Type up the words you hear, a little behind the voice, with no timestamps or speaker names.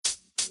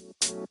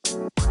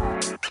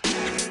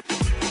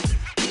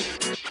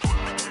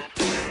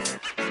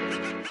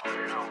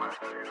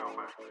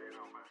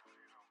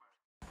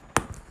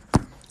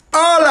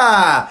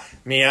Hola,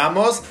 me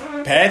llamo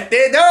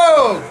Petty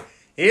Dog,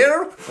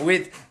 here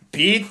with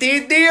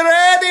PTD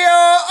Radio.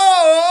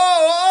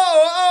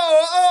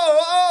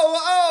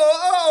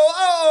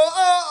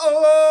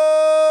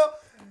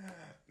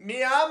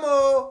 Me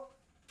llamo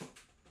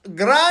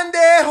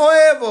Grande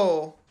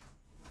Huevo,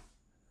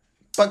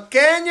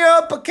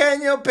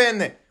 pequeño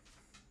pene.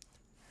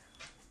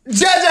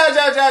 Ja.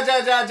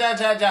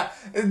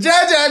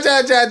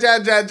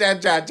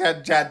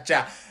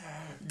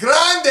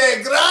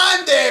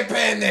 Grande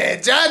pene.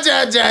 Ja.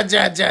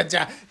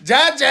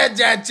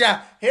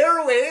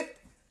 Here with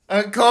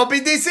Kobe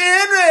DC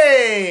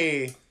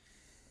Henry.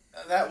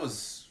 That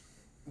was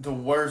the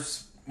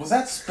worst. Was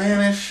that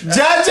Spanish?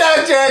 Ja.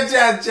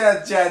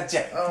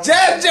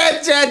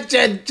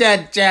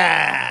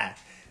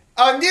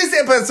 On this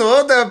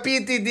episode of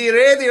PTD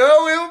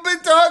Radio, we will be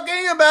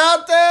talking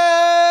about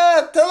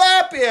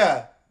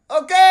tilapia.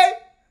 Okay?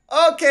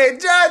 Okay.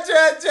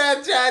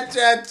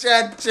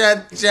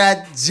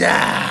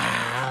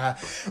 Ja.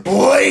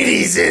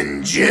 Ladies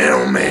and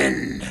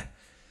gentlemen,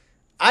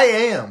 I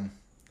am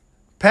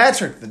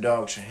Patrick the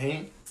Dog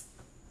Shaheen.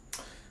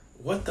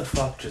 What the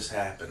fuck just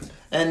happened?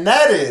 And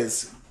that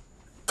is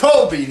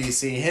Cole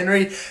BDC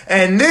Henry.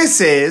 And this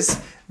is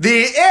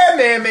the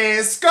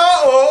MMA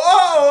Skull.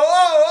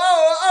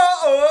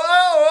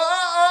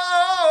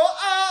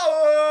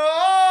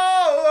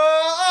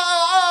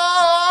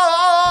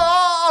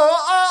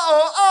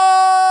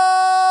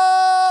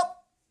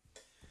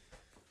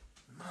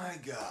 My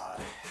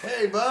God.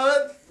 Hey,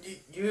 bud.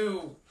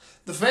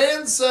 The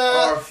fans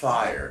Are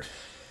fired.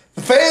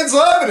 The fans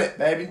loving it,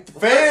 baby. The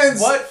fans.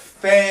 What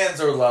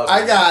fans are loving?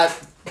 I got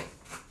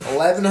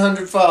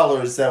 1,100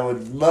 followers that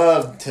would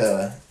love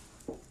to,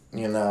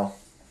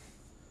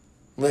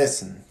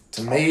 listen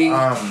to me.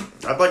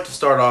 I'd like to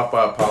start off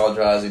by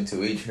apologizing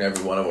to each and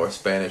every one of our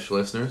Spanish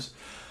listeners.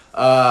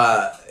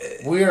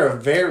 We are a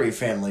very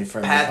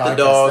family-friendly Pat podcast. the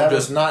dog that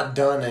just- was not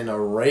done in a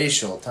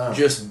racial tone.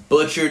 Just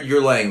butchered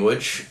your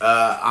language.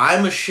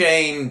 I'm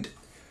ashamed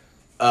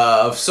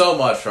of so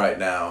much right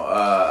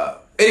now.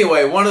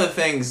 Anyway, one of the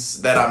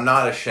things that I'm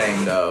not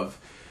ashamed of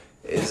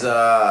is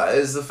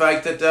the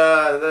fact that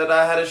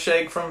I had a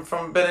shake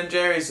from Ben and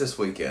Jerry's this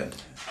weekend.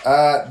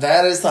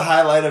 That is the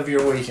highlight of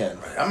your weekend.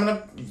 I'm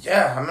gonna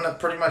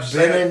pretty much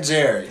Ben say and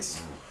Jerry's.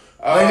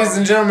 Ladies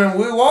and gentlemen,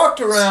 we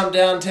walked around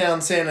downtown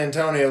San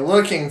Antonio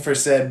looking for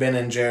said Ben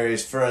and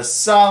Jerry's for a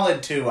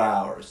solid 2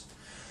 hours.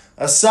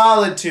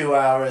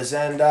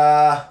 And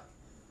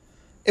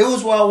it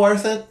was well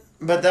worth it,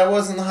 but that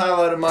wasn't the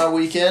highlight of my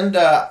weekend.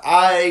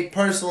 I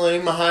personally,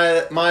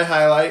 my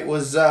highlight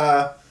was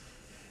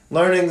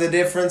learning the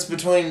difference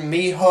between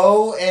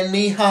mijo and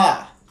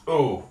mija.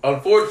 Oh,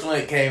 unfortunately,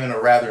 it came in a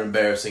rather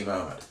embarrassing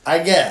moment. I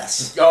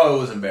guess. Oh, it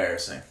was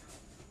embarrassing.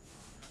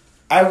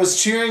 I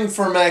was cheering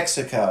for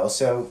Mexico,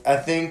 so I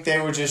think they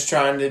were just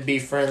trying to be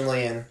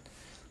friendly and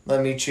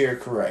let me cheer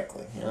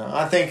correctly.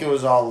 I think it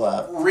was all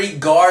love.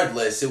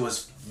 Regardless, it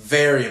was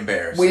very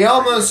embarrassing. We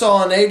almost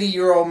saw an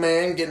 80-year-old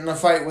man get in a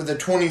fight with a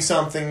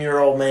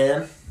 20-something-year-old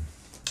man.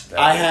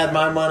 I had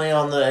my money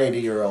on the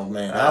 80-year-old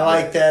man. I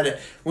like that.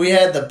 We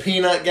had the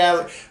peanut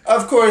gallery.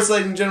 Of course,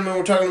 ladies and gentlemen,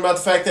 we're talking about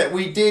the fact that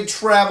we did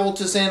travel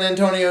to San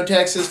Antonio,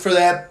 Texas for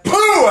that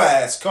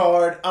poo-ass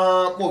card.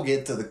 We'll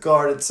get to the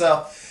card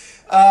itself.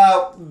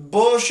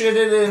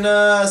 Bullshitted in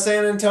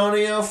San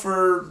Antonio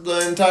for the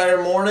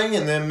entire morning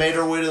and then made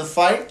our way to the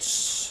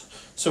fights.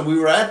 So we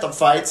were at the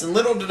fights, and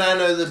little did I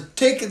know the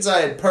tickets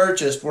I had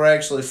purchased were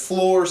actually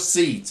floor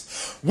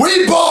seats.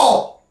 We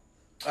ball!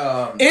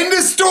 In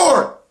the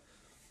store!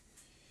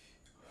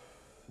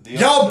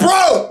 Y'all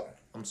broke!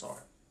 I'm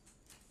sorry.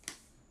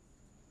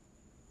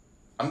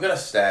 I'm gonna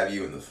stab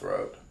you in the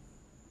throat.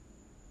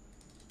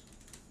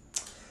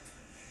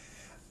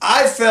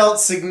 I felt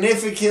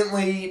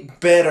significantly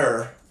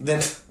better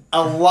than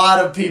a lot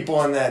of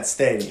people in that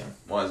stadium.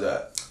 Why is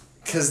that?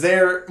 Because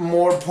they're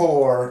more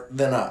poor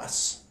than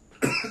us.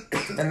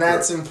 And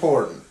that's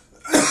important.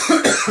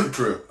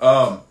 True.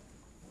 I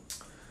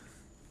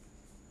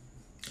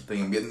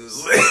think I'm getting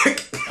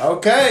sick.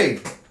 Okay.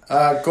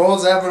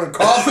 Cole's having a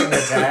coughing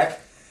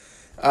attack.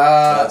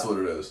 That's what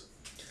it is.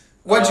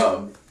 What'd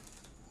you...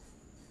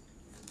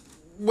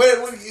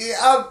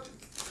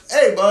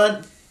 hey,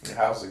 bud.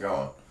 How's it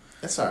going?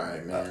 It's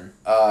alright, man.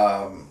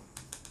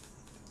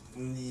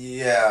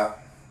 Yeah.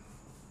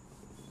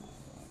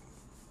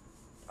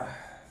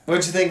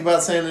 What'd you think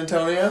about San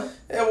Antonio?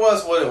 It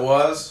was what it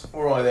was.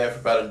 We're only there for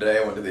about a day.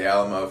 I went to the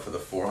Alamo for the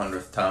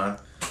 400th time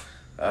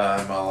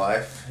in my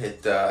life.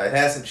 It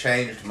hasn't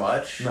changed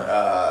much.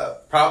 No.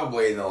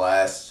 Probably in the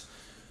last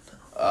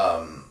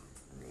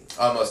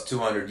almost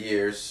 200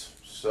 years.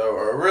 So,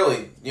 or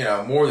really,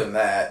 more than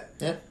that.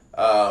 Yeah.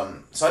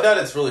 So I doubt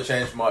it's really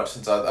changed much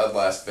since I've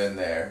last been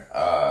there.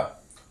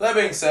 That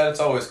being said, it's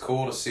always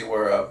cool to see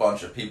where a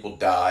bunch of people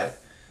died.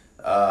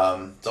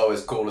 It's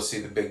always cool to see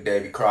the big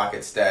Davy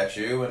Crockett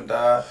statue, and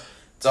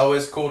it's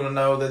always cool to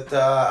know that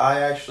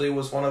I actually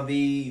was one of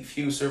the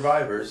few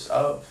survivors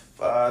of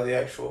the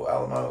actual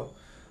Alamo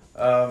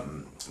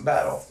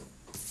battle.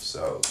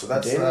 So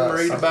that's didn't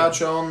read about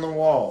you on the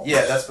wall.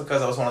 Yeah, that's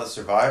because I was one of the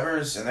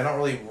survivors, and they don't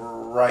really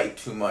write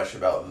too much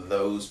about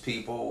those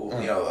people.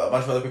 You know, a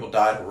bunch of other people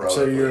died heroically.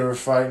 So you were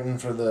fighting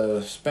for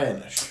the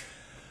Spanish.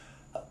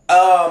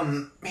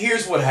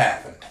 Here's what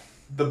happened.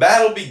 The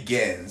battle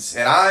begins,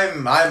 and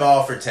I'm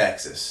all for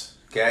Texas.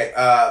 Okay,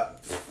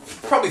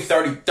 probably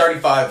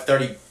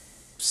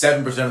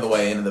 37% of the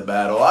way into the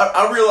battle,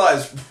 I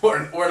realized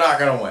we're not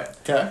gonna win.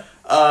 Okay.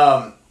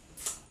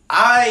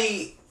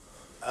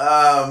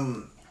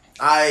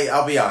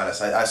 I'll be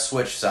honest. I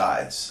switched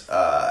sides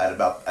at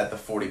the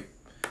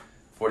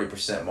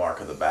 40% mark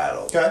of the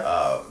battle. Okay.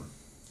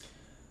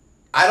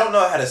 I don't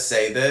know how to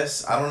say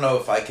this. I don't know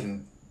if I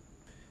can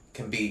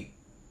be,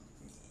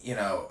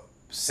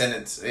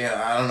 sentenced.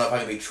 I don't know if I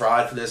can be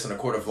tried for this in a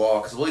court of law,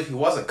 because I believe he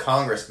was a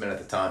congressman at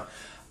the time.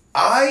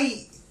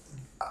 I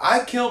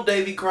killed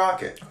Davy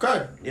Crockett.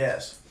 Okay.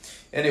 Yes.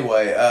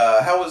 Anyway,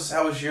 how was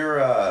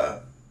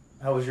your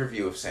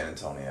view of San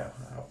Antonio?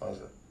 How was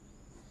it?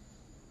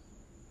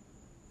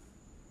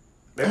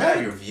 Maybe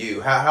not your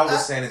view. How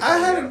was San Antonio? I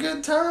had a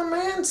good time,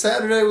 man.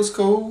 Saturday was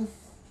cool.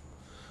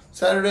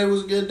 Saturday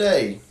was a good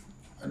day.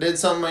 I did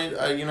something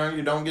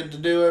you don't get to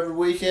do every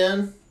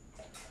weekend.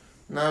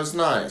 And that was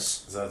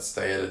nice. Is that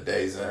stay at a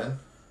Days Inn?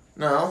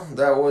 No,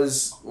 that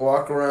was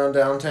walk around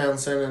downtown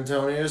San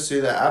Antonio, see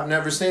that. I've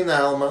never seen the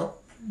Alamo.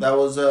 That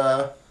was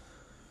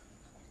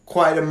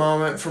quite a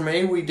moment for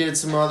me. We did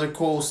some other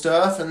cool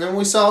stuff, and then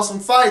we saw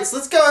some fights.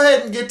 Let's go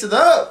ahead and get to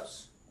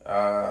those.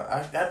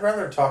 I'd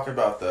rather talk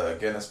about the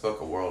Guinness Book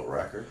of World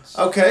Records.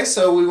 Okay,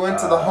 so we went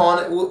to the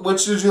Haunted.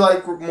 Which did you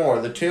like more,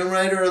 the Tomb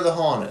Raider or the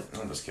Haunted?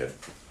 I'm just kidding.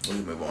 We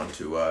can move on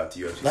to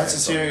UFC. That's a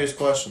serious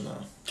question,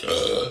 though.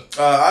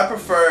 I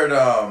preferred.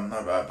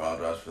 I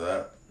apologize for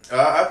that.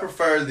 I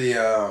prefer the.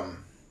 I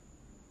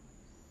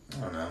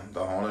don't know,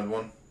 the Haunted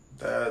one.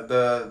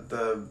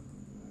 The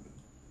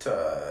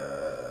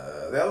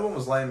other one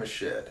was lame as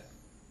shit.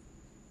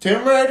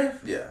 Tomb Raider?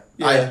 Yeah.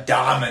 I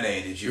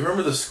dominated. You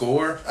remember the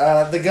score?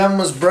 The gun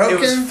was broken.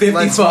 It was 55,000.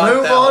 Let's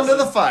move on to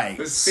the fight. It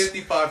was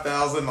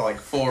 55,000 to like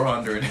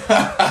 400.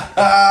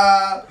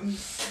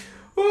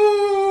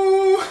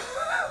 Woo!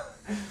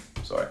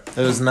 Sorry. It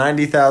was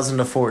 90,000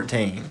 to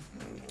 14.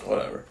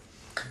 Whatever.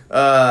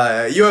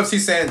 UFC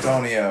San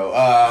Antonio.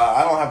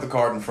 I don't have the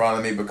card in front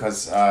of me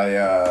because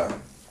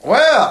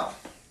Well,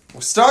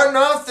 we're starting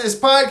off this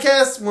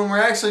podcast when we're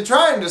actually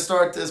trying to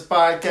start this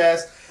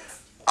podcast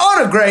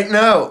on a great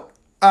note.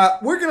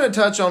 We're going to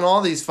touch on all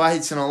these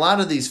fights, and a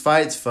lot of these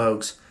fights,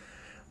 folks,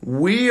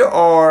 we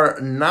are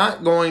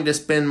not going to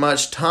spend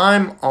much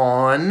time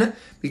on,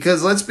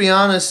 because let's be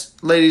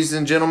honest, ladies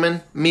and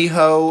gentlemen,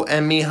 miho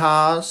and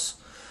mihas,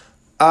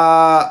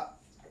 I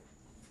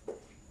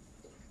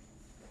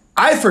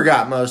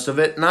forgot most of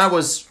it, and I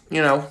was,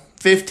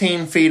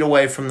 15 feet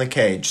away from the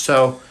cage.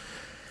 So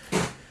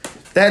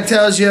that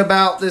tells you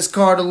about this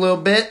card a little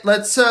bit.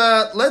 Let's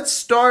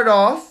start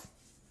off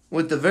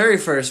with the very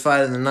first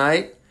fight of the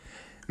night.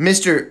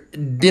 Mr.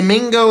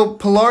 Domingo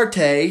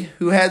Pilarte,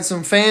 who had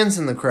some fans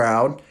in the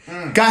crowd,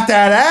 got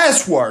that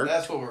ass worked.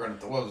 That's what we're going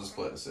to... What was a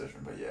split decision?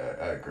 But yeah,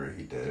 I agree.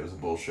 He did. It was a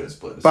bullshit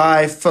split decision.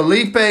 By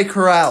Felipe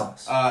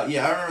Corrals.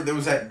 Yeah, I remember there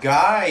was that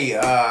guy...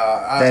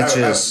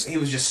 he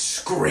was just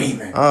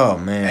screaming. Oh,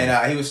 man.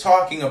 And he was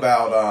talking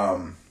about...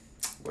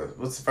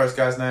 what's the first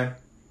guy's name?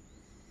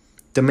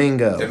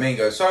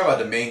 Domingo. Sorry about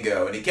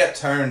Domingo. And he kept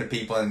turning to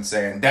people and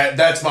saying,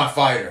 that's my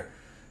fighter.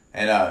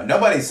 And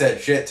nobody said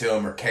shit to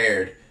him or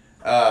cared.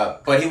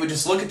 But he would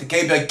just look at the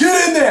cage and be like,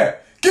 get in there!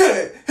 Get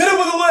it! Hit him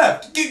with the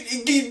left!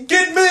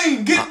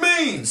 Get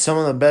mean! Some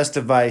of the best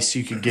advice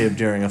you could give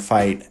during a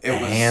fight,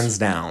 hands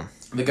down.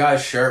 The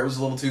guy's shirt was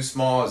a little too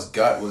small. His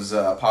gut was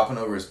popping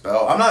over his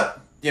belt. I'm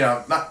not,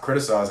 not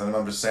criticizing him.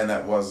 I'm just saying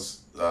that was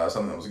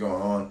something that was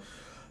going on.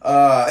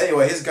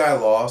 Anyway, his guy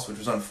lost, which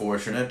was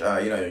unfortunate.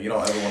 You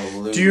don't ever want to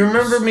lose. Do you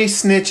remember me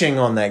snitching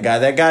on that guy?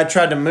 That guy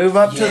tried to move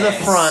up to the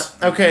front.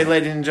 Okay,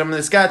 ladies and gentlemen,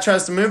 this guy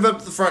tries to move up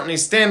to the front, and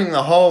he's standing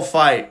the whole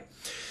fight.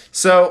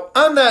 So,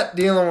 I'm not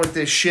dealing with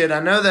this shit. I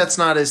know that's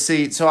not his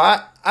seat. So,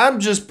 I'm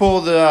just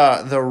pull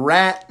the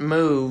rat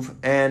move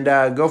and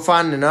go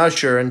find an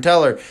usher and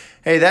tell her,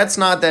 hey, that's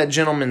not that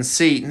gentleman's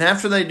seat. And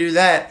after they do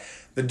that,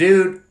 the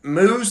dude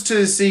moves to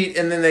his seat,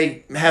 and then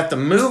they have to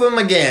move him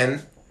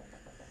again.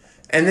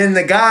 And then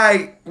the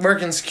guy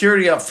working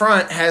security up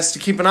front has to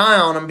keep an eye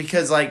on him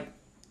because,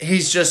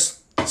 he's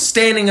just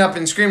standing up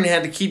and screaming. He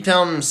had to keep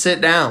telling him to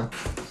sit down.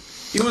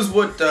 He was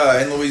what,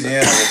 in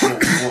Louisiana,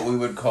 what we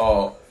would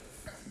call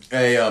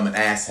an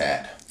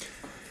asshat.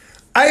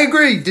 I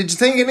agree. Did you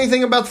think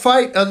anything about the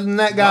fight other than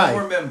that guy?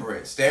 Don't remember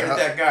it. Stared at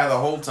that guy the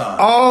whole time.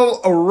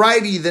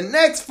 Alrighty. The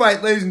next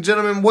fight, ladies and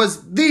gentlemen,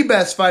 was the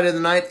best fight of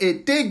the night.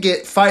 It did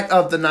get fight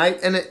of the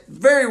night, and it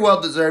very well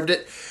deserved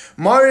it.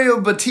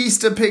 Mario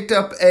Batista picked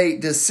up a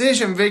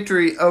decision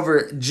victory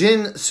over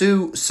Jin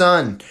Soo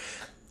Sun.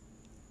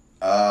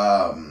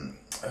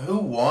 Who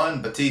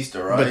won? Batista,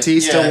 right?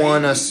 Batista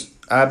won a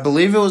I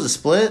believe it was a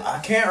split. I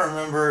can't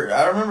remember.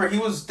 I remember he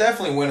was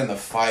definitely winning the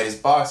fight. His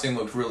boxing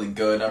looked really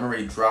good. I remember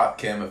he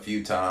dropped Kim a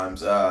few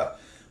times.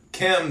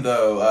 Kim,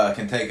 though,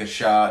 can take a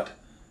shot.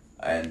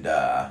 And,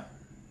 yeah,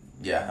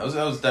 that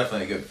was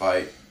definitely a good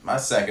fight. My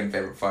second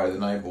favorite fight of the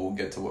night, but we'll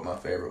get to what my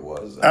favorite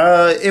was.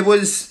 It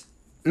was...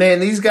 Man,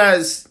 these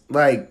guys,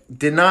 like,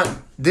 did not...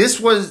 This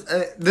was...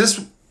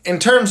 in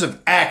terms of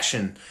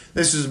action,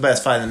 this was the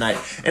best fight of the night.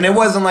 And it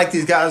wasn't like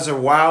these guys are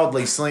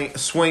wildly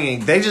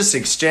swinging. They just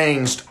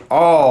exchanged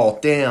all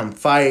damn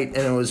fight,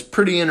 and it was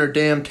pretty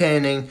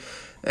entertaining.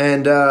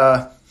 And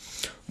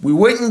we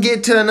wouldn't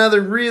get to another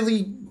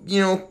really,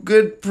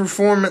 good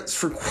performance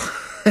for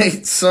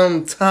quite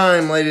some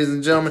time, ladies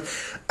and gentlemen.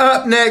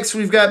 Up next,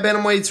 we've got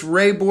bantamweight's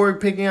Ray Borg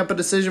picking up a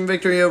decision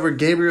victory over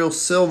Gabriel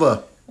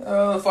Silva.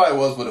 The fight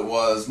was what it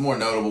was. More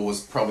notable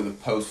was probably the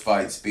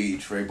post-fight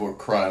speech. Ray Borg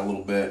cried a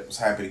little bit. Was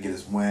happy to get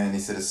his win. He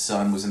said his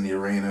son was in the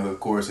arena, who of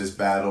course has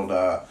battled.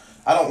 I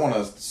don't want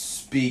to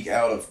speak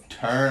out of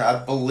turn.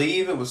 I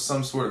believe it was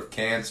some sort of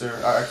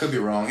cancer. I could be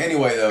wrong.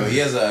 Anyway, though, he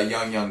has a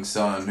young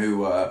son who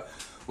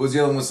was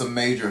dealing with some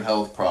major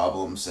health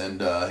problems,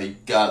 and he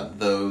got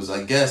those,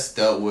 I guess,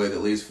 dealt with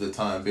at least for the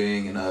time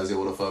being, and was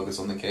able to focus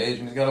on the cage,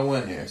 and he's got a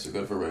win here. So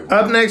good for Ray Borg.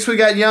 Up next, we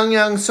got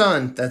young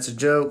son. That's a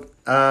joke.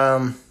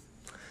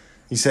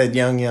 You said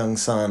young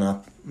son. I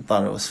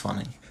thought it was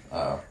funny.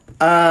 Oh.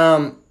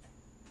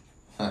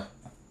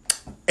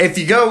 If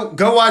you go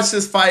watch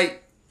this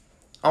fight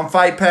on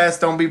Fight Pass,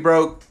 don't be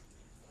broke.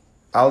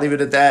 I'll leave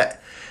it at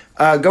that.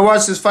 Go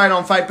watch this fight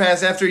on Fight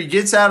Pass. After he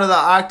gets out of the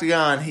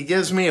octagon, he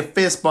gives me a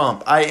fist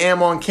bump. I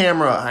am on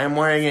camera. I am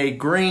wearing a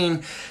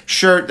green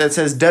shirt that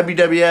says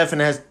WWF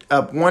and has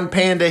one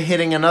panda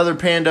hitting another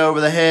panda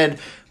over the head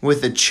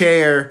with a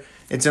chair.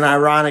 It's an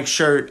ironic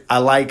shirt. I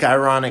like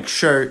ironic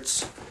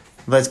shirts.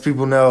 Lets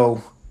people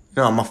know,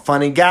 I'm a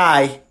funny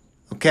guy,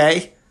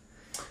 okay?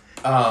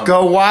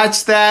 Go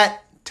watch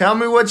that. Tell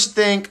me what you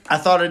think. I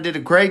thought I did a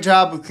great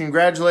job of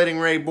congratulating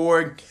Ray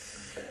Borg.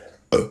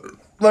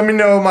 Let me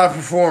know my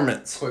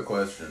performance. Quick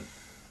question.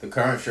 The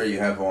current shirt you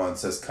have on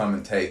says "Come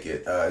and Take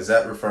It." Is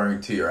that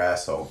referring to your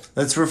asshole?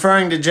 That's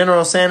referring to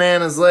General Santa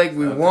Ana's leg.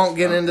 We won't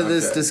get into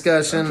this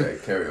discussion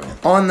carry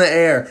on the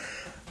air.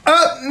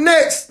 Up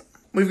next,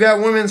 we've got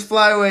women's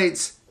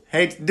flyweights.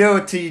 Hate to do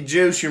it to you,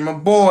 Juice. You're my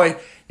boy.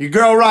 Your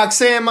girl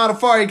Roxanne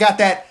Modafferi got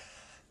that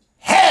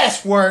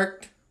hash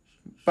worked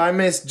by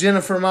Miss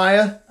Jennifer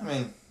Maya. I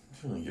mean,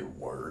 your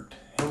word.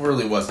 It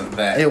really wasn't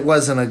that. It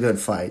wasn't a good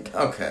fight.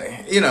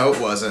 Okay. It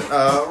wasn't.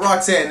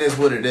 Roxanne is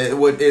what it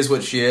is.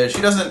 What she is.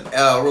 She doesn't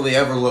really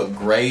ever look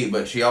great,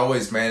 but she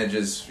always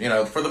manages,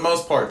 for the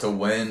most part, to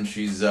win.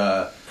 She's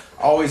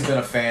always been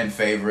a fan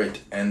favorite,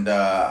 and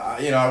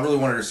I really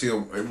wanted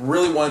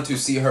to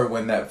see her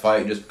win that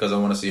fight just because I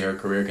want to see her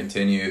career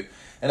continue.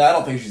 And I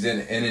don't think she's in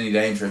any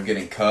danger of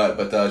getting cut,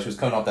 but she was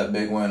coming off that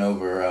big win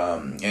over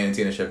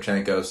Antonina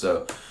Shevchenko,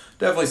 so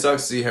definitely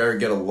sucks to see her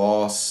get a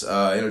loss.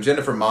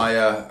 Jennifer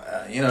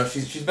Maya,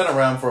 she's been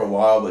around for a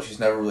while, but she's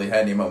never really had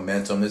any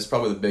momentum. This is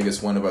probably the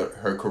biggest win of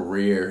her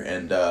career,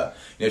 and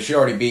she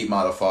already beat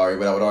Modafferi,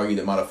 but I would argue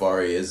that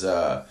Modafferi is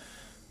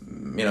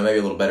maybe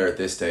a little better at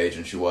this stage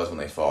than she was when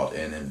they fought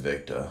in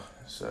Invicta.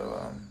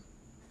 So,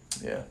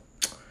 yeah.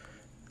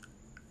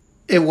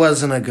 It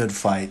wasn't a good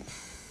fight.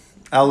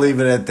 I'll leave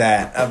it at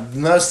that.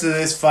 Most of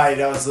this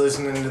fight, I was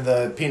listening to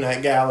the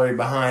peanut gallery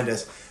behind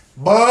us.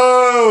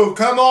 Boo!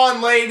 Come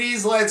on,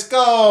 ladies, let's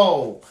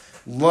go!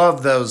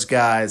 Love those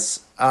guys.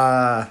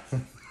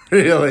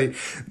 Really,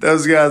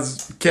 those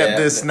guys kept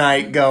this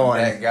night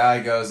going. That guy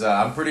goes,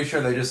 I'm pretty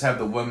sure they just have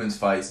the women's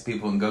fights.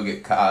 People can go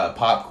get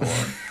popcorn.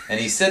 And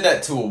he said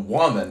that to a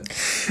woman.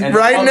 And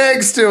right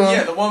next to him.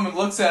 Yeah, the woman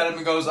looks at him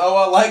and goes, oh,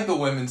 I like the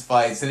women's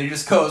fights. And he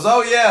just goes,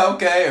 oh, yeah,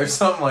 okay, or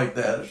something like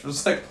that. It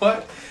was like,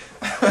 what?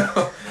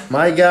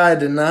 My guy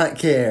did not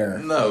care.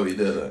 No, he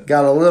didn't.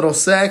 Got a little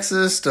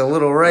sexist, a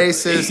little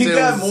racist. He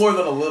got more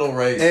than a little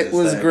racist. It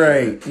was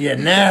great. You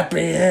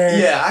nappy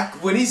head. Yeah,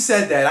 when he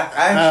said that,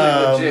 I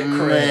actually legit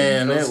cringed.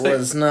 Man, it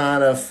was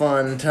not a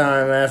fun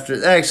time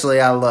after.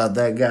 Actually, I love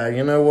that guy.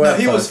 You know what? No,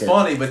 he was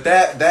funny, but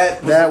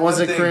that was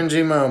a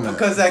cringy moment.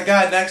 Because that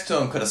guy next to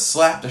him could have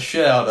slapped the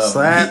shit out of him.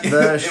 Slapped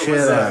the shit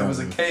out of him. It was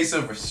a case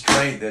of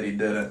restraint that he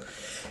didn't.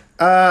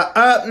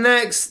 Up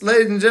next,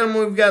 ladies and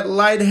gentlemen, we've got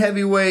light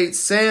heavyweight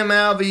Sam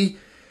Alvey.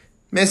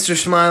 Mr.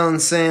 Smiling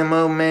Sam,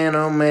 oh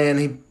man,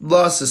 he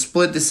lost a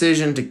split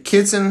decision to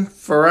Kitson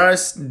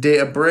Faris de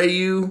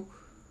Abreu.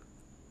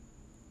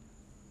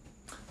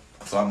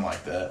 Something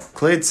like that.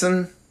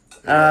 Clitson.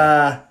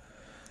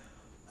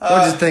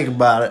 What'd you think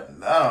about it?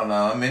 I don't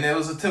know. I mean, it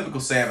was a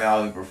typical Sam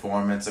Alvey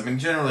performance. I mean,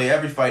 generally,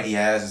 every fight he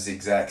has is the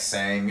exact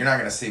same. You're not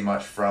going to see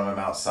much from him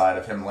outside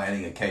of him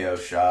landing a KO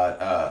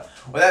shot.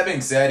 With that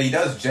being said, he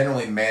does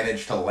generally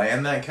manage to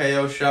land that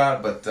KO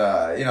shot, but,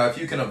 if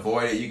you can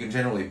avoid it, you can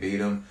generally beat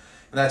him.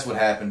 And that's what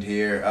happened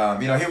here.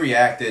 He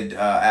reacted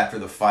after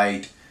the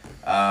fight.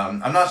 I'm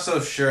not so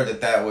sure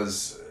that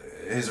was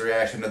his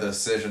reaction to the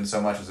decision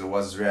so much as it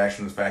was his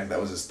reaction to the fact that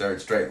was his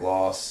third straight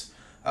loss.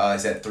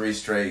 He's had 3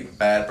 straight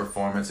bad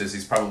performances.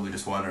 He's probably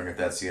just wondering if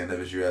that's the end of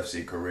his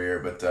UFC career,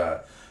 but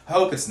I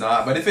hope it's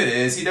not. But if it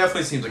is, he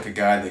definitely seems like a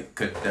guy that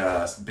could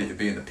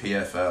be in the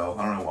PFL.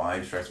 I don't know why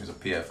he strikes me as a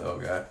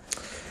PFL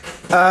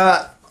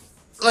guy.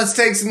 Let's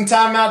take some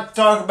time out to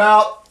talk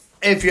about,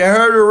 if you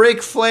heard a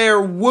Ric Flair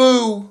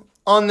woo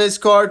on this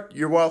card,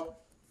 you're welcome.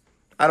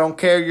 I don't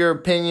care your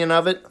opinion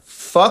of it.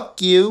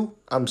 Fuck you.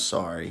 I'm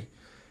sorry.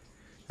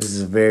 This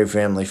is a very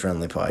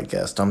family-friendly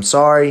podcast. I'm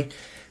sorry.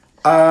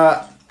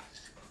 I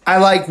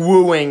like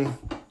wooing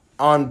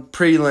on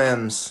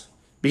prelims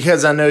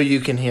because I know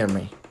you can hear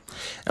me.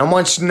 I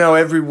want you to know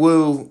every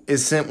woo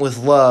is sent with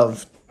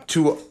love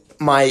to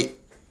my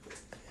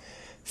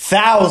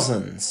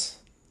thousands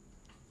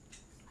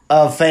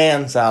of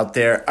fans out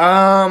there.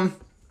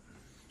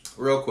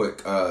 Real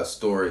quick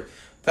story.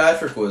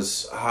 Patrick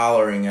was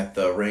hollering at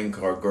the ring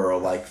card girl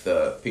like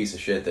the piece of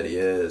shit that he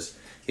is.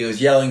 He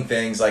was yelling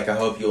things like, I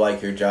hope you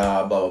like your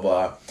job, blah, blah,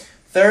 blah.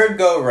 Third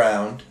go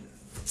round,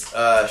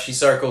 she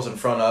circles in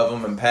front of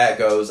him, and Pat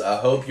goes, I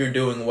hope you're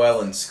doing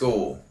well in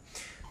school.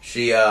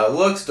 She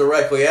looks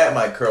directly at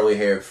my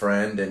curly-haired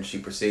friend, and she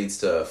proceeds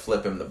to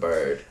flip him the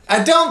bird.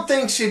 I don't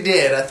think she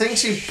did. I think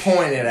she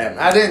pointed at me.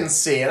 I didn't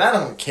see it. I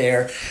don't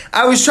care.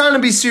 I was trying to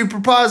be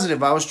super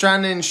positive. I was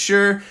trying to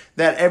ensure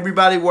that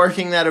everybody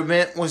working that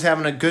event was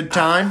having a good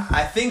time.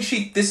 I think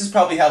this is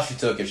probably how she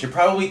took it. She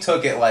probably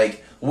took it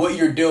like, what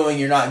you're doing,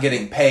 you're not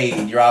getting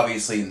paid, you're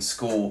obviously in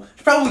school.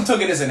 She probably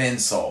took it as an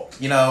insult.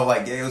 You know,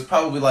 like, it was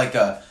probably like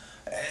a...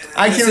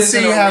 This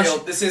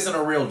isn't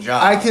a real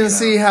job. I can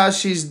see how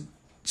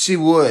she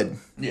would.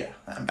 Yeah.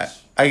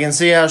 I can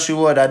see how she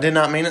would. I did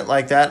not mean it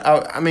like that.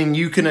 I mean,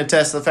 you can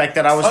attest to the fact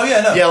that I was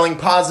yelling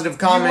positive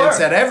comments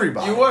at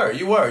everybody. You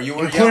were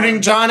including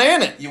yelling. John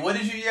Anik. What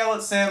did you yell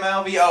at Sam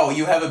Alvey? Oh,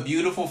 you have a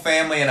beautiful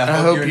family, and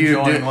I hope you're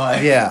enjoying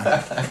life.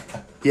 Yeah.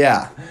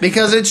 Yeah,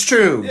 because it's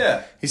true.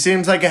 Yeah. He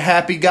seems like a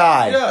happy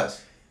guy. He does.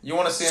 You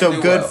want to see him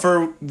do good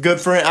well. good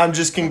for him. I'm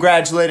just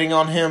congratulating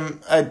on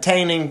him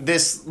attaining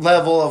this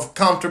level of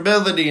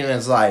comfortability in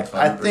his life. 100%.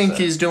 I think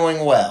he's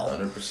doing well.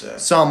 100%.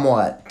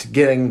 Somewhat.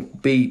 Getting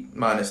beat.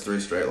 Minus 3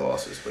 straight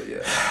losses, but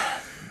yeah.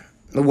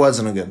 It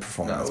wasn't a good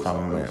performance.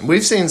 No,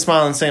 We've seen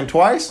Smiling Sam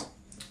twice.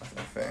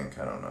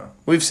 I don't know.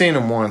 We've seen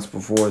him once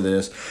before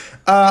this.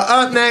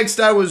 Up next,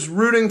 I was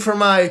rooting for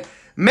my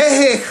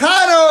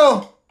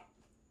Mexicano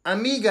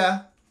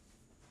amiga,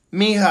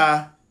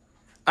 mija,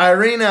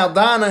 Irene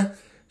Aldana.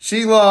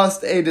 She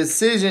lost a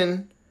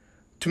decision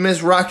to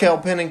Miss Raquel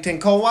Pennington.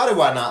 Cole, why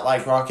do I not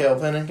like Raquel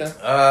Pennington?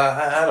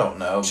 I don't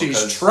know.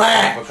 She's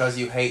trash. Because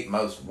you hate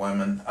most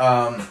women.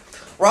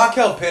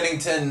 Raquel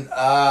Pennington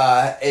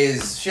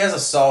she has a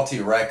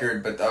salty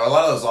record, but a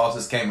lot of those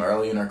losses came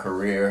early in her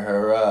career.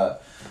 Her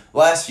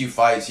last few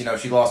fights,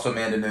 she lost to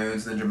Amanda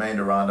Nunes and then Jermaine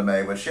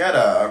Durandame, but she had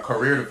a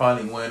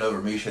career-defining win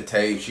over Miesha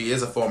Tate. She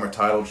is a former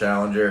title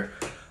challenger.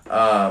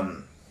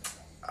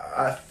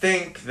 I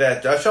think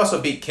that she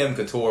also beat Kim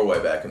Couture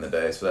way back in the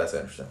day, so that's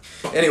interesting.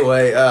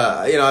 Anyway,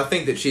 I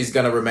think that she's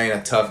going to remain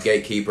a tough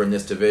gatekeeper in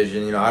this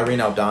division. Irene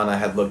Aldana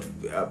had looked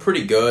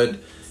pretty good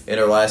in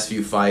her last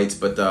few fights,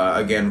 but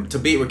again, to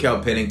beat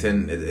Raquel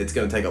Pennington, it's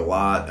going to take a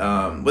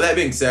lot. With that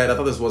being said, I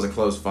thought this was a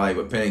close fight,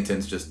 but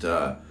Pennington's just,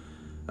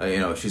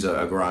 she's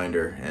a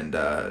grinder, and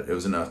it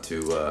was enough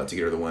to get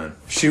her the win.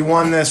 She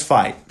won this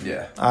fight.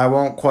 Yeah. I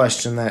won't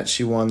question that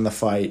she won the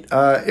fight.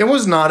 It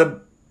was not a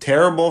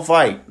terrible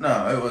fight.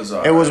 No, it was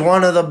It was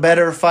one of the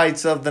better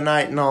fights of the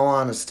night, in all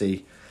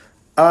honesty.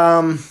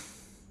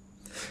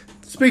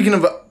 Speaking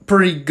of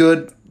pretty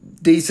good,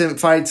 decent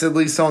fights, at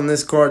least on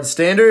this card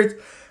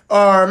standard,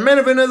 our main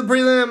event of the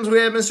prelims, we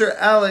have Mr.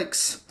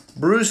 Alex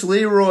Bruce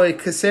Leroy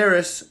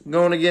Caceres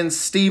going against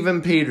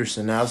Steven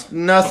Peterson. Now, there's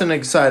nothing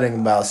exciting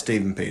about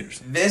Steven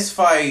Peterson. This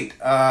fight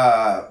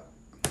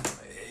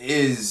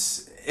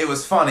it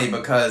was funny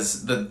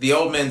because the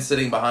old men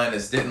sitting behind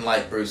us didn't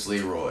like Bruce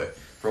Leroy.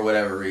 For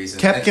whatever reason.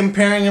 Kept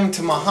comparing him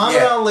to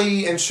Muhammad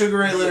Ali and Sugar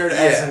Ray Leonard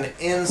as an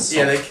insult.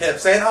 Yeah, they kept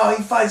saying, oh,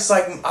 he fights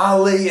like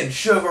Ali and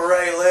Sugar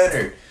Ray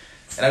Leonard.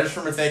 And I just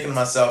remember thinking to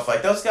myself,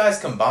 like, those guys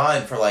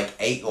combined for like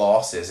 8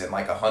 losses in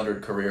like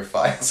 100 career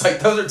fights.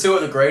 Like, those are 2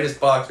 of the greatest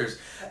boxers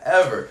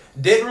ever.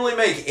 Didn't really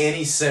make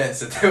any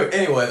sense.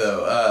 Anyway,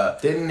 though.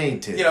 Didn't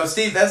need to.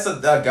 Steve, that's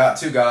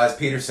 2 guys,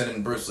 Peterson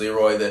and Bruce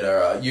Leroy, that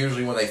are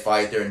usually when they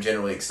fight, they're in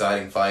generally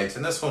exciting fights.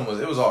 And this one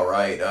was all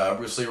right.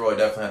 Bruce Leroy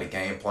definitely had a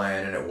game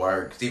plan, and it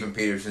worked. Steven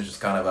Peterson's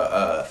just kind of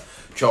a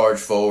charge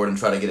forward and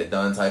try to get it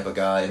done type of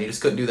guy, and he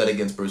just couldn't do that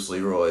against Bruce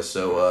Leroy.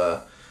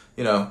 So,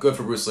 good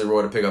for Bruce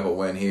Leroy to pick up a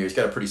win here. He's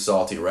got a pretty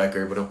salty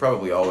record, but he'll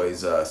probably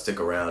always stick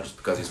around just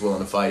because he's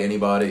willing to fight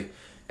anybody.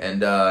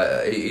 And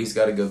he's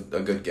got a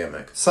good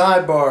gimmick.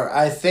 Sidebar,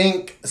 I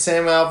think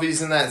Sam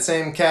Alvey's in that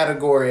same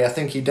category. I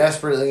think he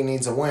desperately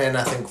needs a win.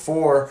 I think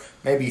 4,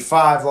 maybe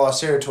 5 lost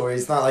territory.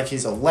 It's not like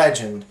he's a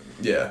legend.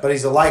 Yeah. But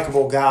he's a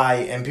likable guy,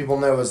 and people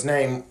know his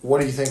name.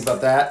 What do you think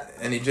about that?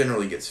 And he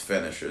generally gets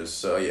finishes,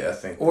 so yeah, I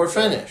think... Or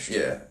finished.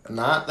 Yeah.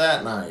 Not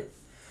that night.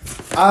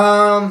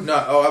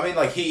 No, I mean,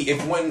 like,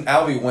 when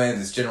Alvey wins,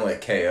 it's generally a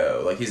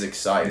KO. Like, he's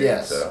excited.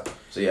 Yes. So,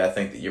 So yeah, I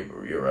think that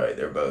you're right.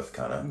 They're both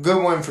kind of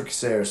good win for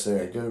Caceres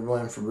there. Good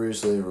win for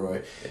Bruce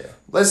Leroy. Yeah.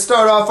 Let's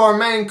start off our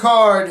main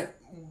card.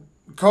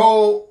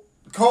 Cole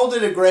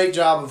did a great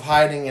job of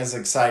hiding his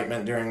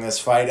excitement during this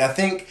fight. I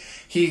think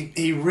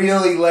he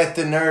really let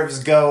the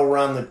nerves go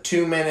around the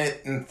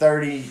 2-minute and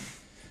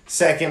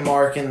 30-second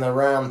mark in the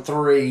round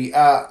 3.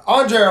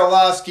 Andre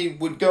Arlovski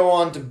would go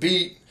on to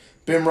beat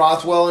Ben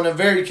Rothwell in a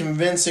very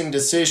convincing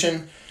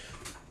decision.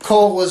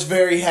 Cole was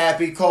very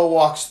happy. Cole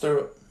walks through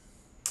it.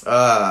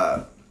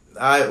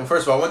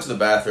 First of all, I went to the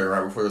bathroom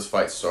right before this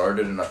fight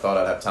started, and I thought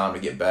I'd have time to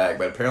get back,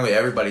 but apparently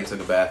everybody took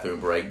a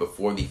bathroom break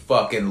before the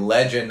fucking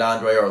legend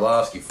Andre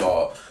Arlovski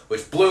fought,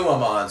 which blew my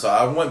mind, so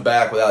I went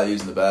back without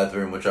using the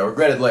bathroom, which I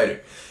regretted later.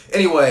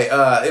 Anyway,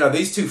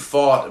 these two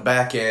fought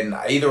back in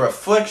either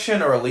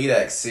Affliction or Elite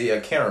XC,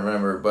 I can't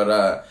remember,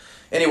 but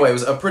anyway, it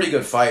was a pretty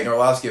good fight, and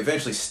Arlovski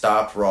eventually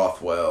stopped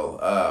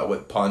Rothwell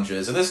with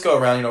punches, and this go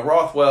around,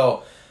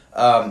 Rothwell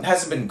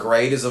hasn't been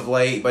great as of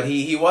late, but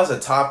he was a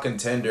top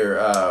contender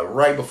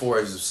right before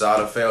his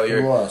USADA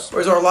failure. He was.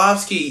 Whereas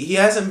Arlovski, he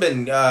hasn't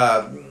been,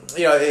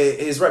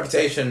 his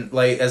reputation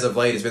as of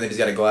late has been that he's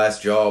got a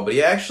glass jaw, but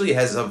he actually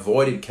has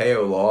avoided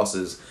KO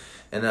losses,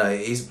 and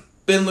he's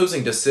been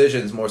losing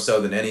decisions more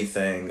so than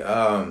anything.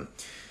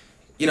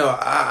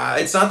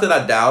 It's not that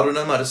I doubted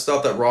him. I just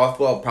thought that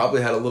Rothwell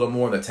probably had a little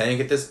more in the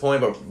tank at this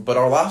point. But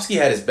Arlovski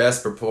had his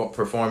best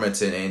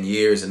performance in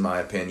years, in my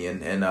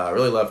opinion, and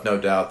really left no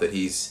doubt that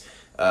he's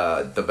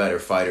the better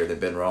fighter than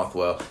Ben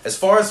Rothwell. As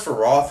far as for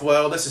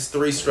Rothwell, this is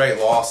 3 straight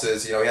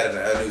losses. He had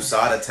an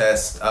USADA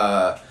test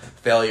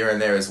failure in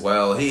there as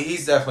well.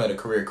 He's definitely at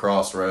a career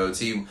crossroads.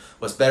 He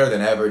was better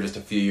than ever just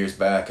a few years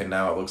back, and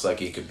now it looks like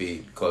he could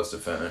be close to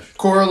finish.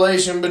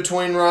 Correlation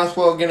between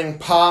Rothwell getting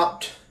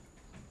popped.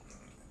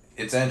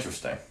 It's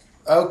interesting.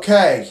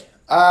 Okay.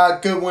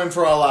 Good win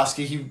for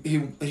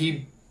Arlovski.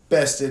 He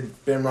bested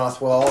Ben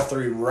Rothwell all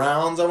 3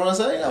 rounds, I want to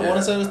say. I want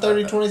to say it was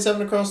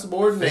 30-27 across the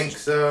board. I think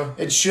so.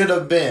 It should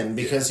have been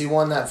because he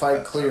won that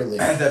fight clearly.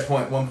 At that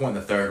point, one point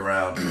in the 3rd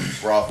round,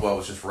 Rothwell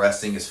was just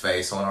resting his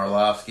face on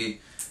Arlovski.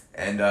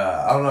 And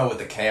I don't know what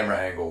the camera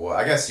angle was.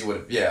 I guess it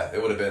would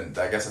have been,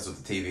 I guess that's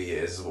what the TV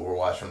is what we're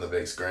watching on the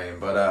big screen.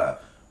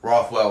 But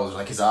Rothwell was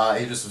like his eye,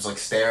 he just was like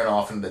staring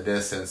off into the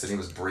distance, and he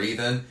was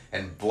breathing,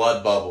 and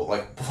blood bubbles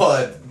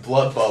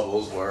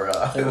were.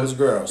 It was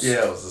gross.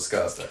 Yeah, it was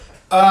disgusting.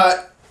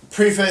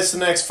 Preface the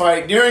next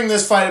fight. During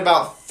this fight,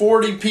 about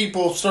 40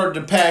 people started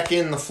to pack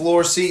in the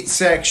floor seat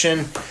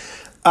section.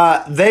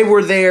 They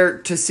were there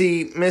to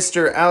see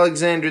Mr.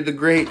 Alexander the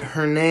Great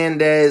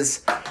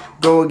Hernandez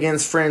go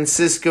against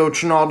Francisco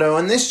Trinaldo,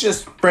 and this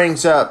just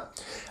brings up.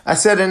 I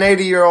said an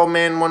 80-year-old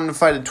man wanted to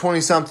fight a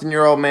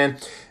 20-something-year-old man.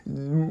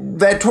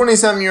 That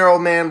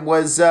 20-something-year-old man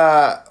was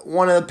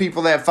one of the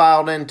people that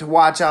filed in to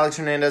watch Alex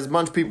Hernandez. A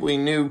bunch of people he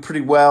knew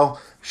pretty well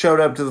showed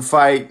up to the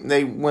fight.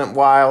 They went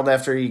wild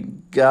after he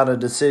got a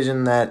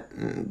decision that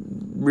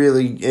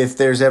really, if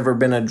there's ever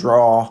been a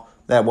draw,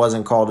 that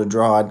wasn't called a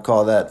draw. I'd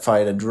call that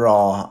fight a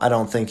draw. I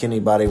don't think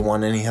anybody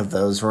won any of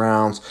those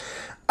rounds.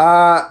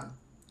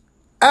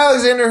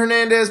 Alexander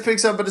Hernandez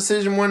picks up a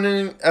decision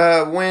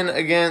win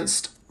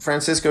against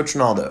Francisco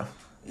Trinaldo.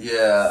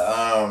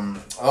 Yeah,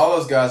 all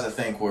those guys I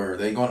think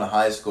they going to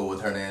high school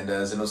with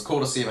Hernandez, and it was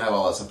cool to see him have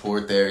all that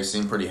support there. He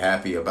seemed pretty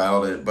happy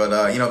about it. But,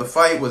 the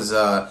fight was,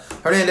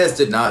 Hernandez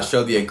did not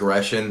show the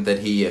aggression that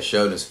he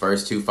showed in his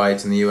first 2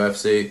 fights in the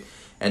UFC.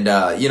 And,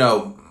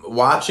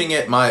 watching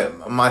it,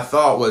 my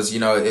thought was,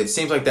 it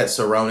seems like that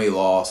Cerrone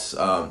loss,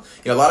 a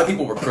lot of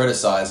people were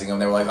criticizing him.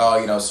 They were like,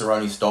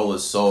 Cerrone stole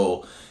his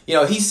soul.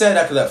 He said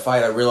after that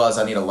fight, I realized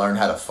I need to learn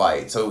how to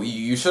fight. So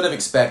you should have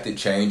expected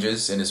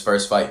changes in his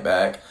first fight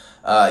back.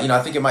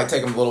 I think it might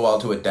take him a little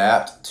while to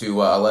adapt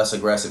to a less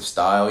aggressive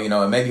style,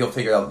 and maybe he'll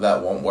figure out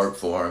that won't work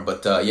for him.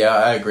 But,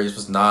 I agree. This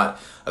was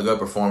not a good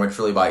performance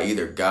really by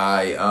either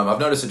guy. I've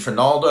noticed that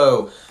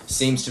Trinaldo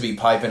seems to be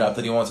piping up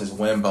that he wants his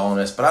win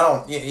bonus, but I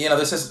don't,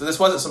 this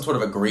wasn't some sort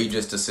of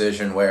egregious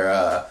decision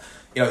where,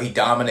 he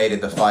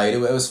dominated the fight. It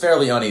was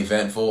fairly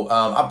uneventful.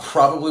 I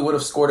probably would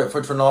have scored it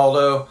for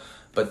Trinaldo,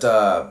 but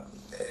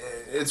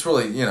it's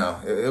really,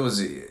 it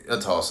was a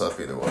toss-up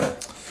either way.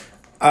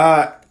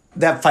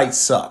 That fight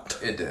sucked.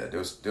 It did. It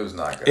was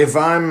not good. If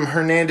I'm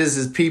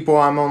Hernandez's people,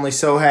 I'm only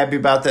so happy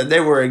about that. They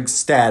were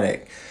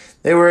ecstatic.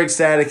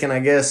 And I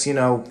guess,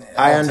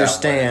 I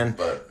understand.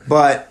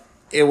 But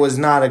it was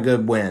not a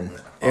good win.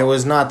 It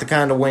was not the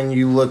kind of win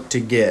you look to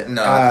get.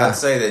 No, I'd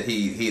say that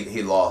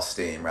he lost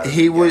steam.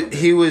 He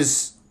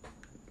was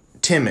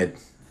timid.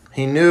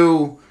 He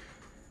knew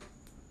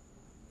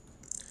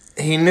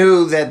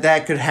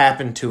that could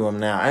happen to him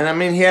now. And, I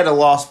mean, he had a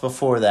loss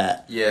before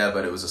that. Yeah,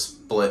 but it was a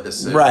split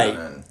decision. Right,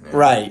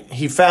 right.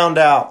 He found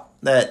out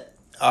that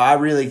I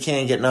really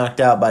can't get knocked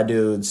out by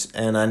dudes,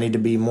 and I need to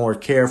be more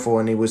careful,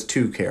 and he was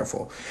too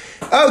careful.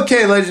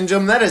 Okay, ladies and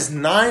gentlemen, that is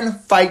 9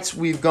 fights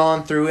we've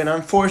gone through, and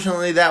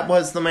unfortunately that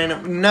was the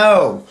main...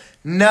 No.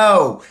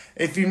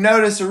 If you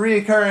notice a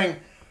reoccurring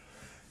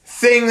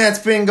thing that's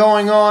been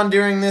going on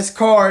during this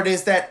card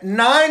is that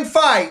 9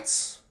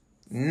 fights...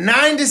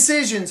 9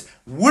 decisions.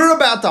 We're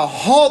about to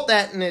halt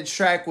that in its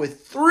track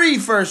with 3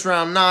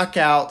 first-round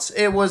knockouts.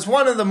 It was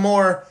one of the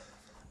more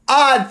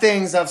odd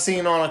things I've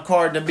seen on a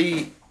card to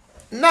be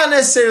not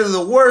necessarily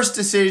the worst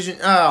decision.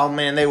 Oh,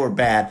 man, they were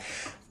bad.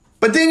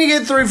 But then you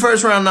get 3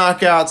 first-round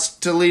knockouts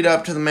to lead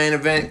up to the main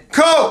event.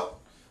 Tied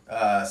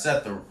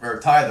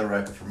the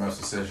record for most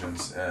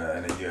decisions in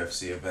a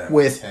UFC event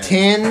with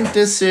 10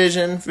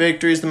 decision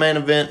victories, the main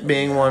event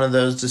being one of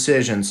those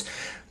decisions.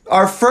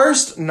 Our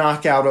first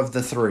knockout of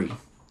the 3.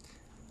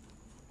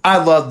 I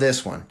love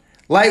this one.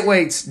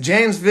 Lightweights,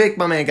 James Vick,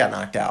 my man, got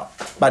knocked out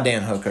by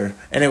Dan Hooker,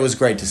 and it was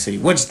great to see.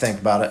 What'd you think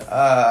about it?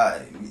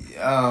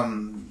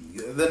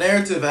 The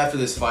narrative after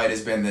this fight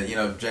has been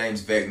that,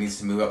 James Vick needs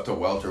to move up to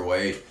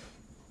welterweight.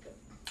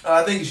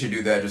 I think he should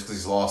do that just because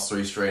he's lost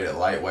 3 straight at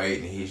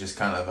lightweight, and he's just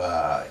kind of,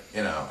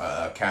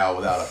 a cow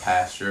without a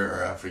pasture,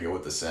 or I forget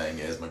what the saying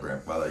is. My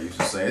grandfather used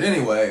to say it.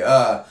 Anyway,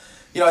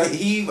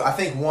 he I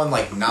think, won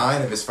like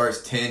 9 of his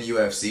first 10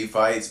 UFC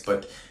fights,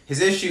 but his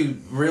issue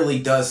really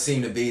does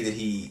seem to be that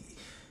he,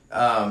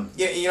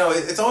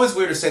 it's always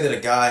weird to say that a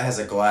guy has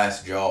a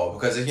glass jaw,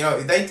 because,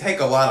 they take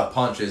a lot of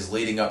punches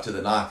leading up to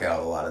the knockout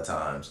a lot of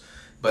times.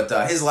 But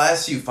his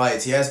last few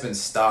fights, he has been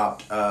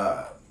stopped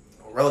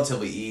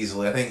relatively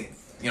easily. I think,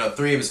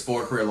 3 of his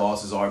 4 career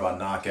losses are by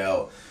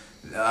knockout.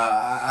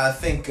 I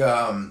think,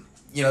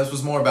 this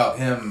was more about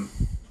him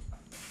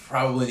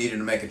probably needing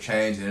to make a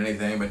change than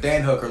anything. But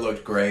Dan Hooker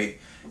looked great.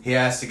 He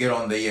has to get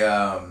on the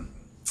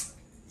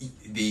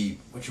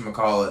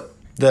whatchamacallit?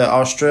 The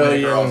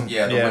Australian,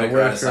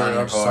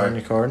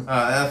 Whitaker card.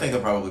 I think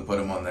they'll probably put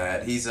him on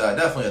that. He's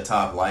definitely a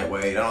top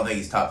lightweight. I don't think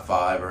he's top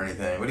 5 or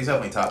anything, but he's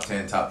definitely top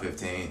 10, top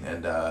 15.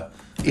 And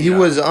he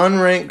was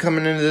unranked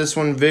coming into this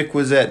one. Vic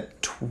was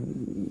at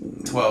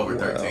 12 or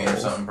 13 or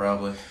something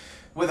probably.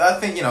 I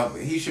think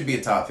he should be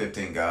a top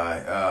 15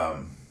 guy.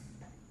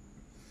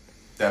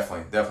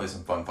 Definitely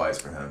some fun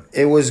fights for him.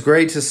 It was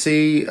great to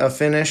see a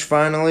finish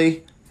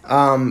finally.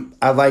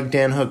 I like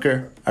Dan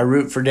Hooker. I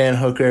root for Dan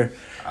Hooker.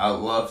 I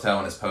loved how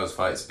in his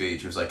post-fight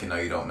speech, he was like,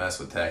 you don't mess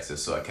with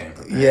Texas, so I came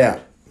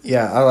prepared.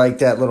 Yeah, I like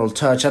that little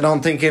touch. I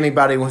don't think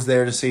anybody was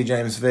there to see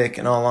James Vick,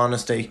 in all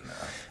honesty.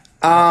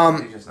 No.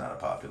 He's just not a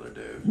popular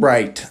dude.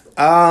 Right.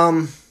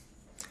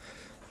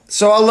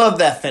 So I love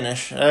that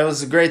finish. It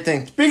was a great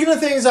thing. Speaking of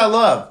things I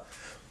love,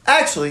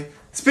 actually,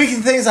 speaking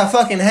of things I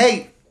fucking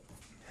hate,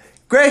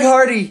 Greg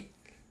Hardy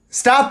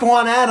stopped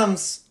Juan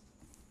Adams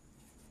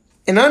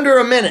in under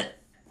a minute.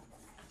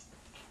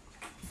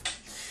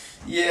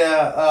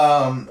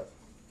 Yeah,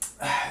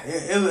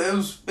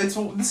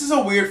 this is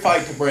a weird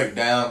fight to break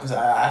down, because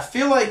I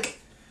feel like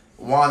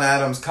Juan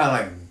Adams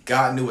kind of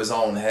got into his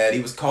own head.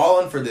 He was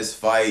calling for this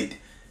fight,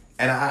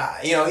 and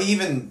he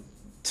even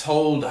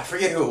told, I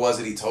forget who it was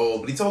that he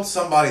told, but he told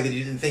somebody that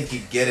he didn't think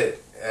he'd get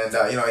it, and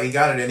he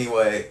got it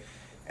anyway.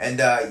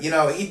 And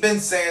he'd been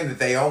saying that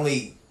they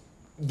only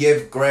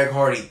give Greg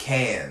Hardy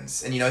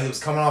cans, and he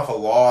was coming off a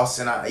loss,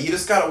 and you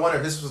just gotta wonder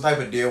if this was the type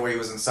of deal where he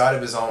was inside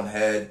of his own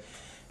head.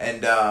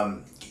 And,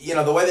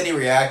 the way that he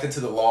reacted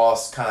to the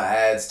loss kind of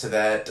adds to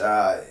that.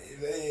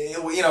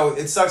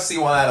 It sucks to see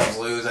Juan Adams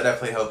lose. I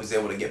definitely hope he's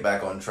able to get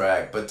back on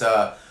track. But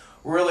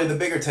really, the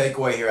bigger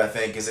takeaway here, I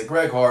think, is that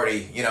Greg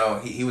Hardy,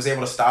 he was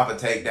able to stop a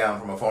takedown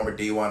from a former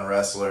D1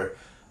 wrestler.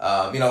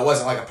 It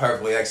wasn't like a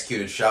perfectly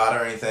executed shot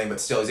or anything,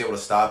 but still, he's able to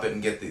stop it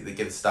and get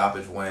the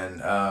stoppage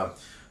win.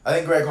 I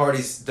think Greg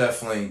Hardy's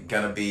definitely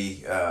going to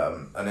be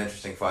an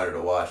interesting fighter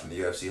to watch in the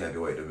UFC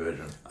heavyweight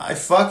division. I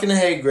fucking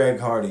hate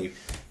Greg Hardy.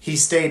 He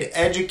stayed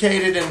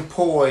educated and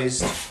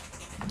poised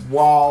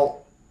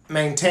while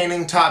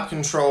maintaining top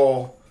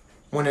control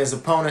when his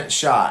opponent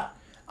shot.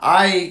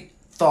 I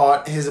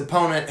thought his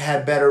opponent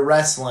had better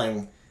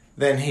wrestling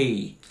than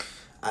he.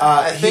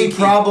 I think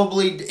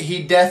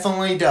he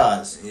definitely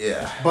does.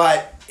 Yeah.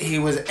 But he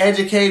was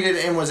educated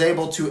and was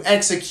able to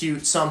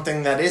execute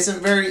something that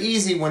isn't very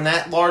easy when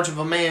that large of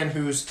a man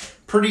who's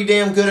pretty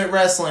damn good at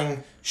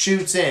wrestling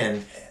shoots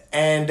in.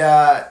 And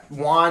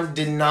Juan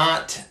did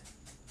not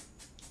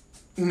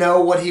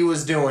know what he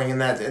was doing, and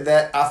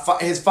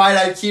his fight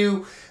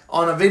IQ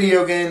on a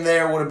video game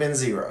there would have been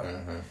 0.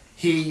 Mm-hmm.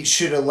 He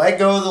should have let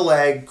go of the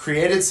leg,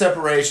 created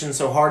separation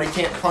so Hardy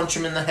can't punch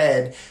him in the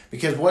head,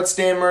 because what's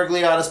Dan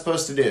Miragliotta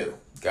supposed to do?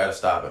 Got to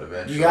stop it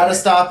eventually. You got to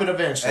stop it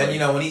eventually.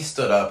 And, when he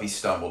stood up, he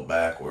stumbled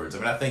backwards. I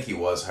mean, I think he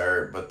was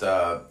hurt, but,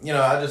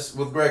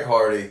 with Greg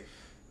Hardy,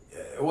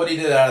 what he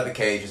did out of the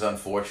cage is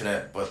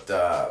unfortunate, but,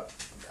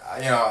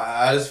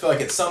 I just feel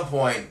like at some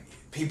point,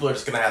 people are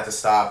just going to have to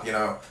stop,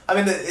 I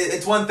mean,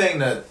 it's one thing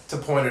to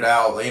point it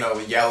out,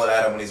 yell it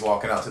at him when he's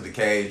walking out to the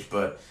cage,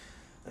 but,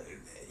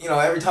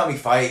 every time he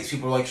fights,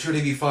 people are like, should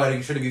he be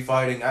fighting? Should he be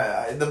fighting?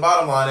 The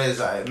bottom line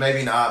is,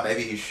 maybe not,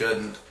 maybe he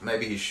shouldn't,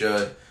 maybe he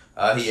should.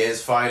 He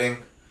is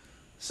fighting,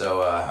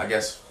 so I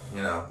guess,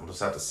 we'll just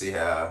have to see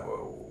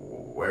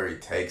where he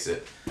takes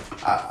it.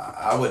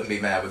 I wouldn't be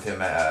mad with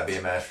him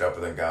being matched up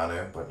with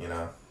Ngannou, but,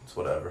 it's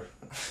whatever.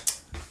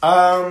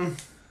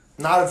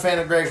 Not a fan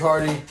of Greg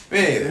Hardy.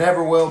 Me either.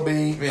 Never will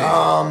be.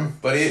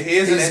 But he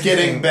is he's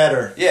getting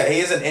better. Yeah, he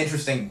is an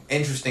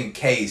interesting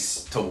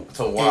case to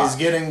watch. He's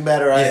getting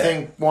better. Yeah. I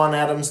think Juan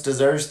Adams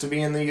deserves to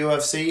be in the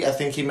UFC. I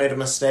think he made a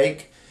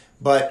mistake,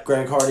 but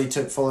Greg Hardy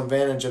took full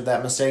advantage of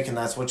that mistake, and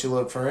that's what you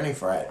look for any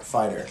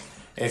fighter.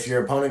 If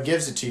your opponent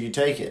gives it to you,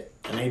 take it,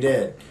 and he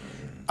did.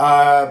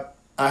 I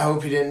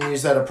hope he didn't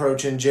use that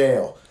approach in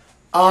jail.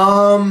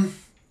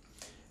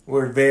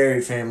 We're a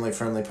very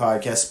family-friendly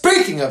podcast.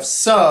 Speaking of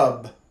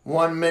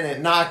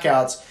sub-1-minute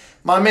knockouts,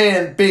 my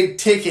man, big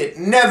ticket,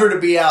 never to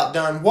be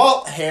outdone,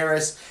 Walt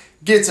Harris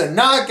gets a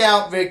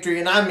knockout victory,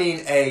 and I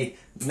mean a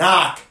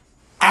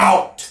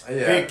knockout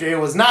victory. It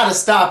was not a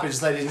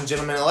stoppage, ladies and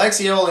gentlemen.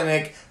 Alexei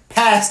Oleinik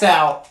passed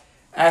out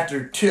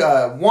after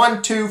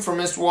 1-2 from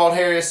Mr. Walt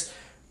Harris.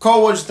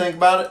 Cole, what'd you think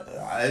about it?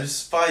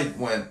 This fight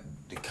went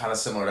kind of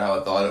similar to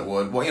how I thought it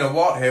would. Well,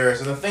 Walt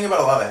Harris, and the thing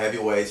about a lot of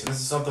heavyweights, and this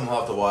is something we'll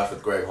have to watch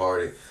with Greg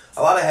Hardy,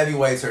 a lot of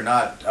heavyweights are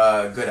not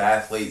good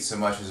athletes so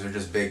much as they're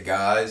just big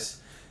guys.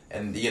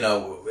 And,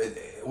 we're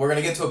going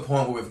to get to a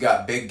point where we've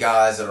got big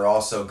guys that are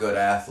also good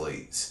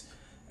athletes.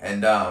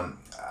 And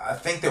I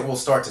think that we'll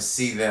start to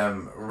see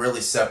them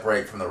really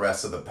separate from the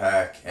rest of the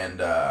pack.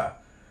 And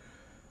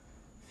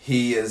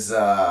he is...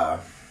 okay.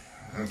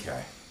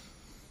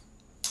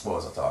 What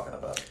was I talking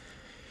about?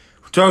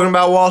 We're talking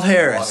about Walt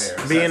Harris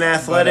being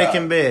athletic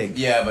and big.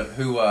 Yeah, but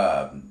who...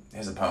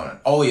 his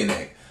opponent?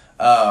 Oleinik.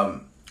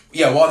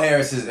 Walt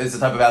Harris is the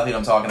type of athlete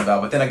I'm talking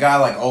about. But then a guy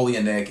like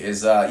Oleinik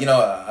is,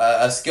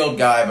 a skilled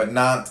guy, but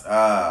not...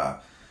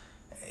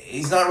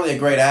 he's not really a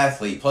great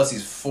athlete. Plus,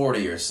 he's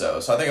 40 or so.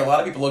 So I think a lot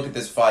of people looked at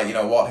this fight.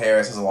 Walt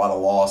Harris has a lot of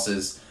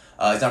losses.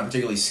 He's not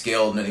particularly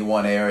skilled in any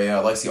one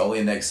area. Alexei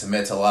Oleinik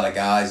submits a lot of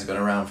guys. He's been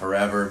around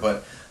forever.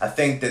 But I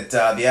think that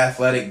the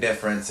athletic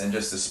difference and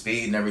just the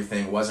speed and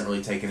everything wasn't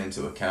really taken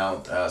into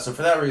account. So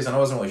for that reason, I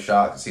wasn't really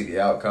shocked to see the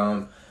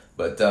outcome.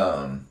 But...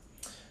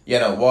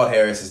 Walt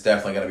Harris is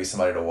definitely going to be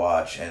somebody to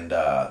watch, and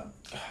I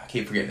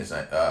keep forgetting his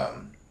name.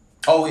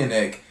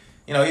 Oleinik,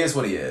 he is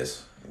what he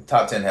is.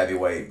 Top 10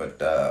 heavyweight, but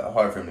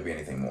hard for him to be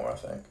anything more, I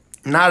think.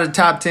 Not a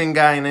top 10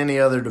 guy in any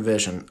other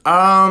division.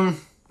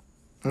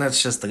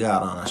 That's just the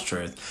God honest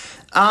truth.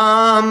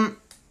 I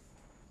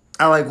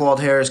like Walt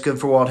Harris. Good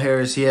for Walt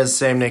Harris. He has the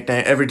same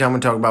nickname. Every time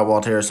we talk about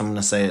Walt Harris, I'm going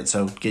to say it,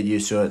 so get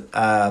used to it.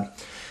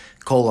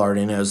 Cole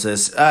already knows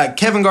this.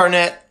 Kevin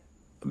Garnett,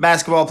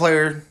 basketball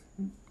player,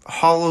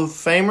 Hall of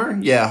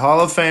Famer? Yeah, Hall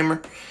of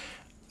Famer.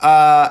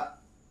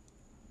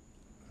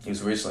 He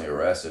was recently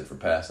arrested for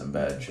passing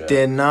bad checks.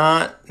 Did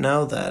not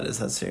know that. Is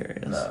that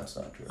serious? No, it's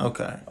not true.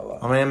 Okay.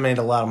 My man made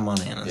a lot of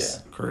money in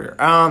his career.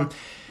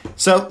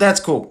 So that's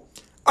cool.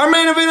 Our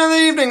main event of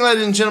the evening,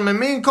 ladies and gentlemen.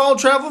 Me and Cole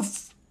traveled,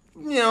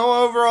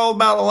 overall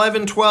about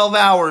 11, 12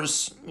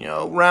 hours,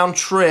 round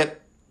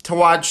trip to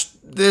watch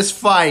this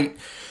fight.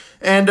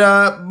 And,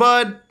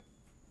 but...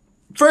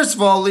 First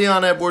of all,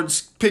 Leon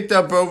Edwards picked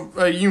up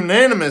a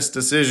unanimous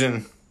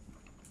decision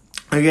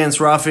against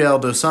Rafael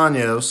dos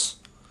Anjos.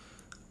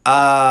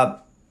 I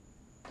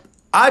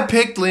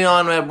picked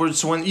Leon Edwards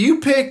to win. You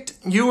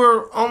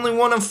were only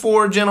one of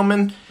 4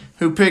 gentlemen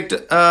who picked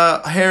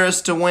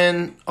Harris to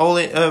win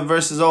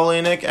versus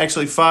Oleinik.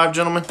 Actually, 5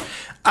 gentlemen.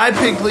 I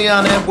picked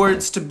Leon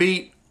Edwards to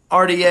beat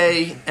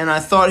RDA, and I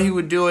thought he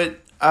would do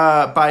it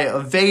by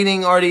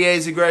evading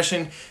RDA's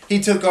aggression. He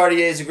took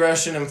RDA's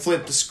aggression and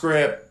flipped the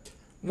script.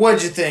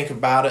 What'd you think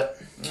about it?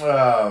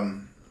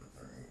 That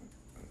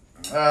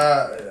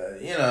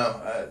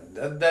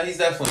he's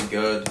definitely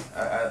good.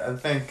 I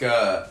think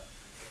that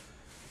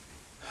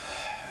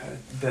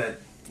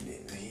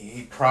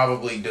he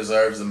probably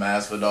deserves the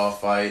Masvidal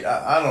fight.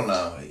 I don't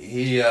know.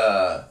 He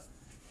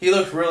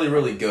looked really,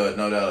 really good,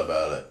 no doubt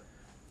about it.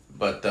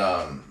 But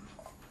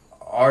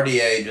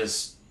RDA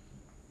just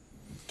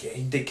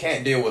they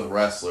can't deal with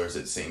wrestlers,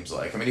 it seems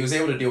like. I mean, he was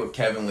able to deal with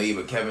Kevin Lee,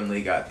 but Kevin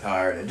Lee got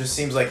tired. It just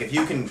seems like if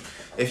you can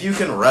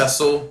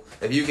wrestle,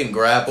 if you can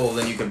grapple,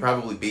 then you can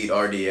probably beat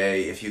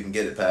RDA if you can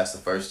get it past the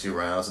first 2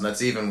 rounds. And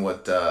that's even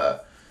what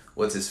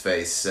what's his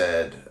face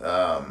said.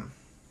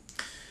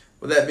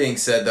 With that being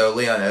said, though,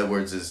 Leon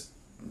Edwards is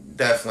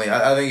definitely...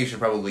 I think you should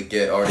probably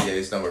get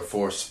RDA's number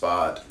 4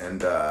 spot.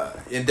 And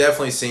it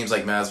definitely seems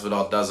like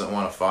Masvidal doesn't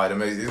want to fight him.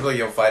 He's like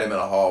he'll fight him in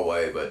a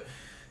hallway, but...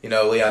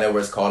 Leon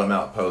Edwards called him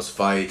out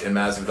post-fight, and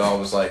Masvidal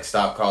was like,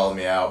 "Stop calling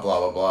me out, blah,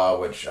 blah, blah,"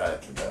 which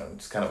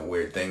it's kind of a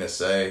weird thing to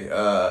say.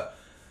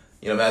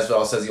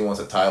 Masvidal says he wants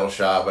a title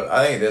shot, but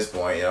I think at this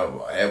point,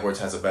 Edwards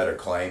has a better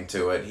claim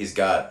to it. He's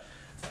got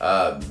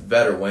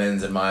better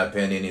wins, in my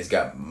opinion. He's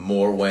got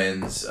more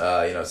wins,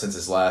 since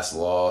his last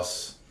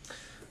loss.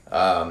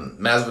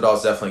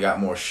 Masvidal's definitely got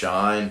more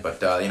shine,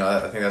 but,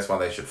 I think that's why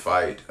they should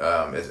fight.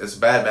 It's a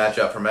bad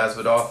matchup for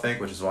Masvidal, I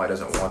think, which is why he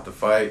doesn't want to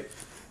fight.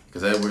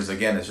 Because Edwards,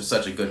 again, is just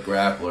such a good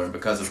grappler, and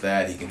because of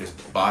that, he can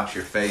just box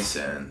your face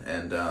in.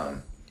 And, I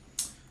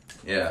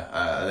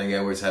think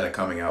Edwards had a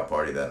coming-out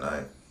party that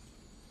night.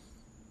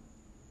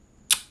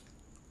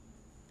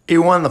 He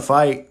won the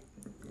fight.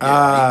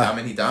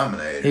 Yeah, he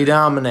dominated. He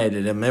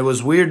dominated him. It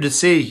was weird to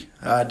see.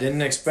 I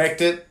didn't expect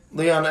it.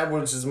 Leon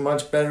Edwards is a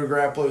much better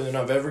grappler than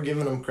I've ever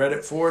given him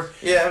credit for.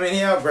 Yeah, I mean,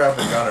 he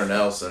out-grappled Gunnar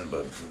Nelson,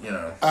 but, you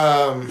know.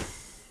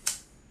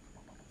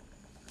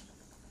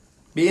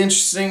 Be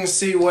interesting to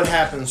see what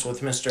happens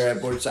with Mr.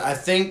 Edwards. I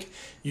think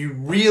you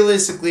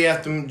realistically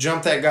have to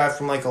jump that guy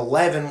from like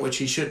 11, which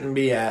he shouldn't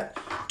be at,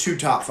 to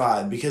top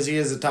 5, because he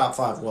is a top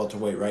 5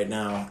 welterweight right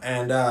now.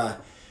 And,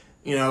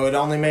 you know, it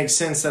only makes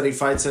sense that he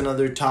fights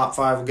another top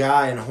 5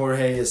 guy, and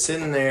Jorge is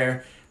sitting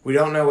there. We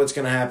don't know what's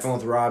going to happen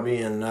with Robbie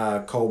and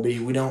Colby.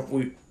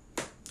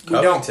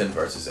 Covington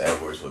versus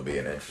Edwards would be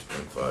an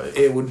interesting fight.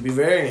 It would be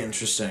very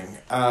interesting.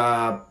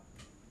 I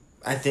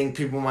think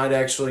people might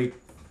actually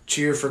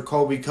cheer for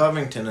Colby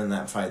Covington in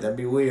that fight. That'd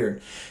be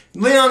weird.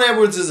 Leon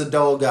Edwards is a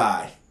dull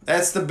guy.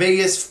 That's the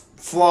biggest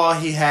flaw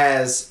he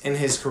has in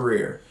his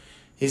career.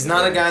 He's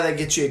not a guy that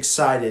gets you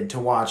excited to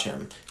watch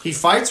him. He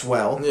fights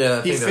well.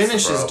 Yeah, he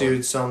finishes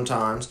dudes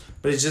sometimes,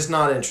 but he's just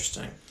not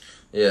interesting.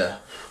 Yeah.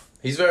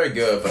 He's very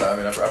good, but I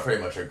mean, I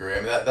pretty much agree. I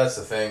mean, that's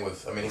the thing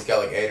with, I mean, he's got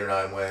like 8 or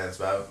 9 wins.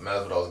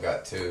 Masvidal's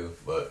got 2,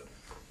 but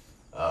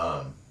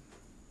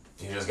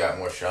he just got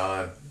more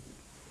shine.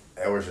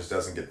 Edwards just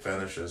doesn't get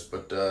finishes,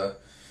 but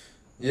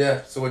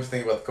yeah. So what'd you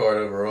think about the card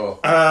overall?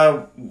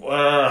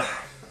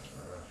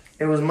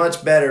 It was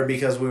much better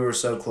because we were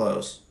so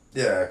close.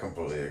 Yeah, I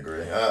completely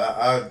agree.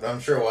 I'm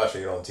sure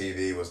watching it on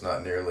TV was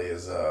not nearly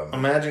as...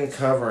 Imagine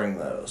covering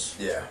those.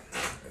 Yeah,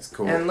 it's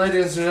cool. And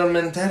ladies and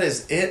gentlemen, that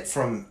is it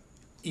from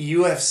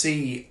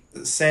UFC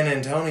San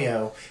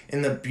Antonio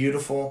in the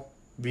beautiful,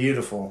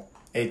 beautiful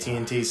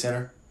AT&T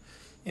Center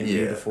in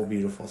beautiful,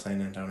 beautiful San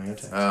Antonio,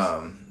 Texas.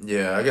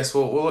 Yeah, I guess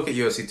we'll look at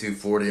UFC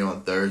 240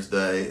 on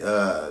Thursday.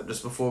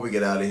 Just before we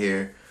get out of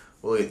here,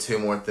 we'll look at 2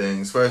 more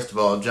things. First of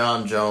all,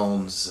 John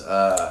Jones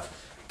got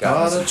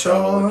in some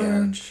trouble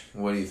again.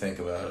 What do you think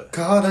about it?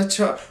 Got a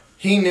charge.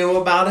 He knew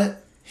about it.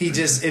 He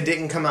just, it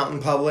didn't come out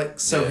in public,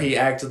 so he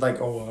acted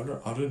like,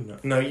 oh, I didn't know.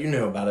 No, you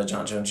knew about it,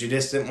 John Jones. You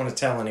just didn't want to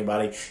tell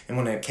anybody, and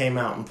when it came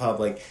out in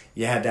public,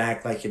 you had to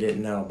act like you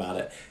didn't know about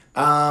it.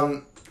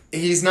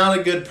 He's not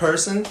a good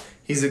person.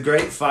 He's a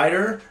great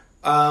fighter.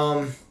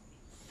 I'll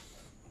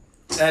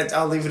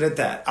leave it at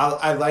that.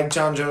 I like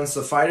John Jones,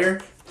 the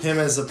fighter. Him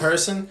as a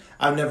person,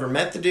 I've never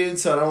met the dude,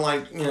 so I don't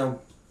like, you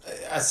know,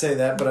 I say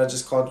that, but I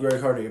just called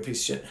Greg Hardy a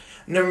piece of shit.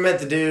 Never met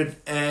the dude,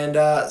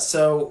 and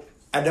so...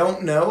 I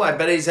don't know. I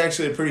bet he's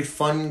actually a pretty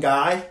fun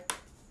guy,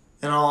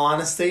 in all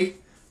honesty.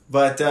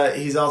 But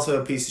he's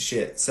also a piece of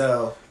shit.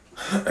 So,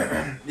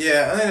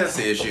 yeah, I think that's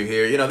the issue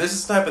here. You know, this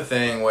is the type of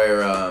thing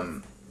where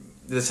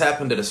this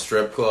happened at a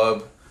strip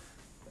club,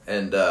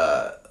 and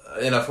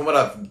you know, from what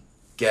I've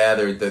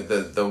gathered,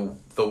 the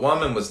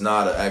woman was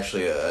not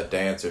actually a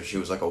dancer. She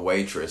was like a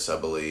waitress, I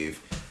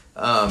believe.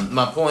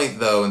 My point,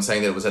 though, in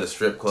saying that it was at a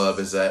strip club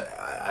is that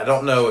I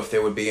don't know if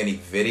there would be any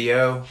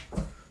video.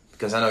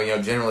 Because I know, you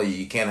know, generally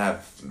you can't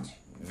have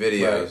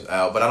videos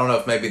out, but I don't know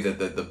if maybe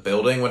the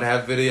building would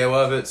have video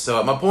of it.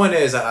 So my point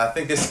is, I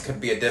think this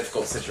could be a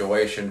difficult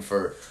situation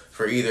for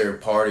either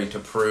party to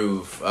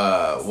prove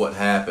what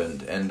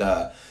happened. And,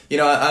 you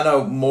know, I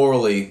know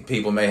morally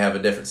people may have a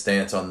different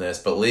stance on this,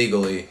 but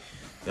legally,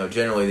 you know,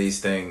 generally these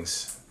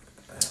things...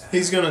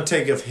 He's going to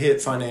take a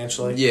hit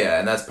financially. Yeah,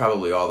 and that's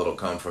probably all that'll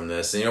come from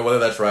this. And, you know, whether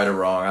that's right or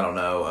wrong, I don't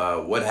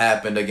know. What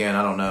happened, again,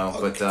 I don't know.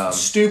 But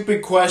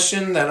stupid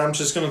question that I'm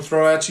just going to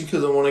throw at you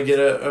because I want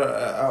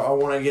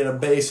to get a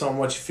base on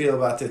what you feel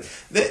about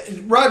this.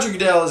 Roger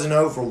Goodell is an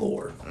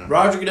overlord. Mm-hmm.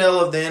 Roger Goodell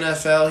of the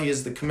NFL, he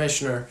is the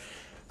commissioner.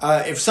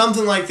 If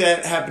something like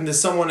that happened to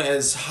someone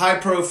as high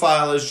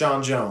profile as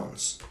John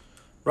Jones,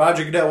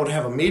 Roger Goodell would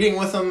have a meeting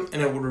with him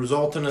and it would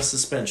result in a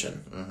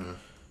suspension. Mm-hmm.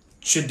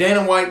 Should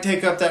Dana White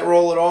take up that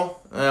role at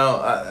all?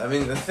 Well, I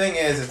mean, the thing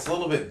is, it's a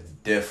little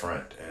bit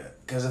different.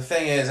 Because the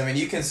thing is, I mean,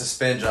 you can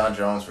suspend John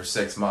Jones for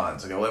 6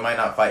 months. Okay, well, he might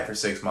not fight for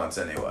 6 months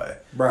anyway.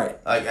 Right.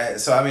 Like,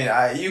 so, I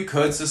mean, you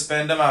could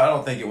suspend him. I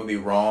don't think it would be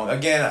wrong.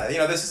 Again, you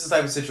know, this is the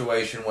type of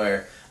situation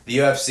where the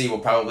UFC will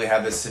probably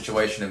have this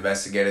situation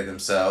investigated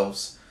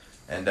themselves.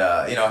 And,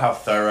 you know, how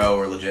thorough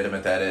or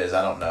legitimate that is,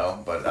 I don't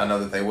know. But I know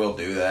that they will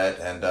do that.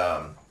 And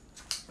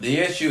the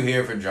issue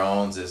here for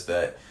Jones is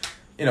that,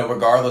 you know,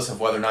 regardless of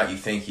whether or not you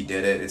think he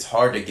did it, it's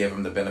hard to give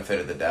him the benefit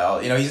of the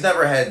doubt. You know, he's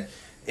never had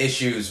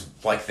issues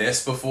like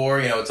this before.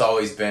 You know, it's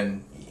always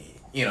been,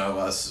 you know,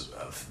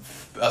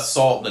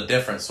 assault in a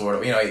different sort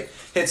of, you know, he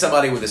hit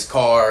somebody with his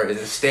car,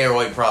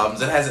 steroid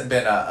problems. It hasn't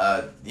been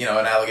you know,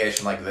 an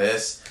allegation like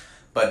this.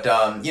 But,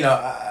 you know,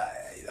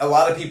 a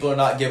lot of people are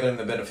not giving him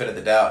the benefit of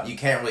the doubt. You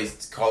can't really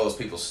call those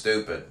people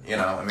stupid. You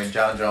know, I mean,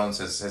 John Jones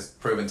has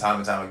proven time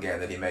and time again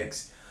that he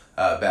makes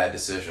bad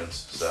decisions.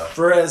 So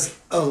for as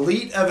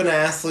elite of an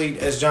athlete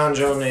as John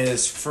Jones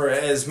is, for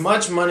as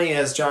much money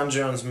as John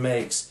Jones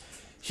makes,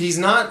 he's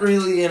not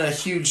really in a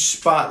huge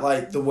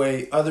spotlight the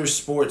way other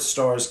sports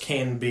stars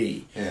can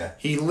be. Yeah.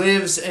 He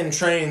lives and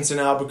trains in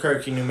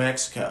Albuquerque, New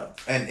Mexico.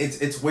 And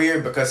it's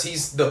weird because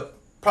he's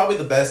probably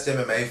the best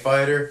MMA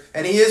fighter,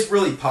 and he is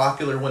really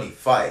popular when he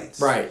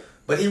fights. Right.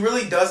 But he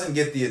really doesn't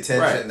get the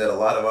attention that a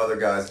lot of other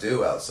guys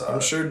do outside.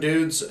 I'm sure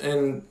dudes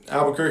in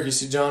Albuquerque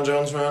see John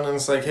Jones around and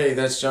it's like, hey,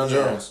 that's John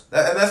Jones.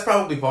 And that's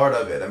probably part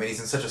of it. I mean, he's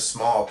in such a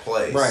small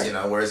place, right. you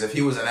know, whereas if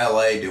he was in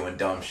L.A. doing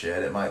dumb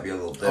shit, it might be a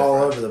little different.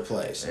 All over the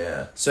place.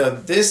 Yeah. So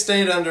this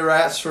stayed under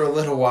wraps for a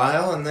little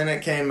while, and then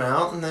it came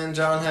out, and then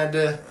John had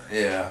to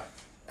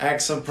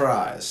act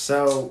surprised.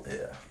 So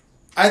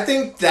I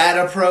think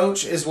that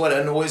approach is what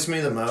annoys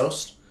me the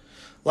most.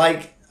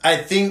 Like, I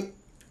think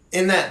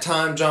in that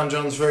time, John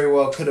Jones very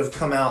well could have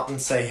come out and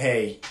say,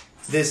 hey,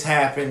 this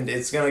happened.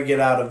 It's going to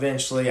get out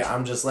eventually.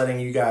 I'm just letting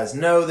you guys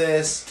know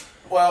this.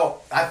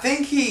 Well, I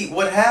think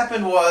what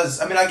happened was,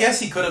 I mean, I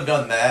guess he could have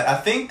done that. I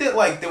think that,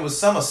 like, there was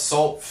some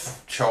assault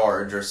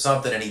charge or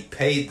something, and he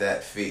paid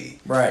that fee.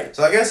 Right.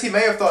 So I guess he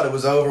may have thought it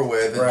was over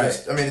with. And right.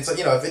 just, I mean, it's like,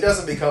 you know, if it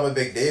doesn't become a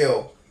big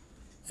deal.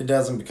 It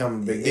doesn't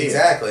become a big deal.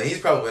 Exactly. He's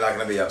probably not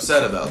going to be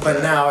upset about that.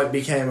 But now it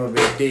became a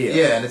big deal.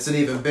 Yeah, and it's an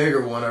even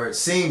bigger one, or it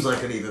seems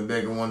like an even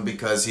bigger one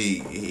because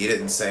he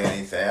didn't say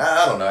anything.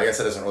 I don't know. I guess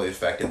it doesn't really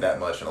affect it that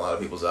much in a lot of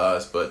people's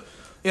eyes. But,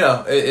 you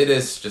know, it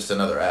is just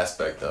another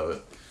aspect of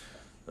it.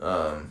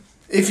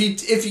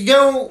 If you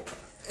go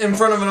in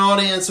front of an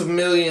audience of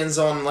millions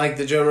on, like,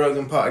 the Joe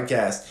Rogan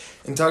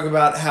podcast and talk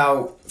about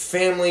how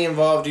family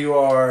involved you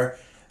are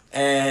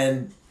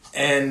and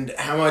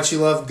how much you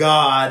love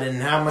God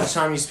and how much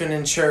time you spend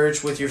in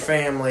church with your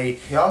family.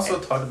 He also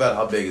talked about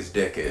how big his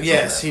dick is.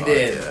 Yes, he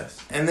did.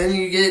 And then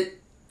you get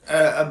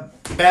a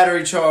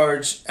battery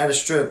charge at a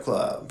strip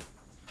club.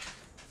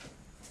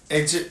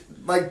 It's just,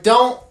 like,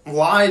 don't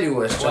lie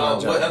to us,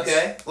 John Jones.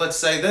 Okay, let's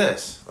say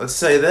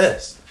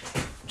this.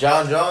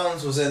 John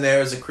Jones was in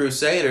there as a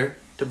crusader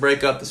to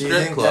break up the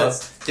strip club.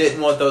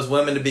 Didn't want those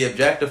women to be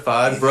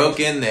objectified. Broke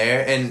in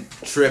there and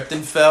tripped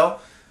and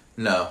fell.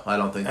 No, I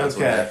don't think that's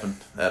what happened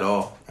at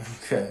all.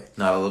 Okay.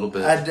 Not a little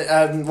bit.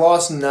 I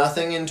lost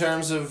nothing in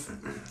terms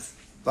of,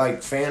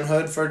 like,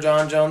 fanhood for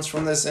John Jones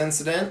from this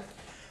incident.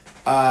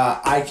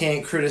 I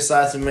can't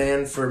criticize a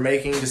man for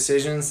making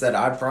decisions that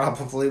I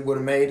probably would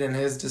have made in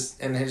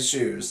his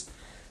shoes.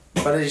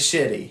 But it's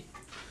shitty.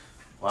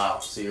 Wow,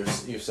 so you're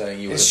saying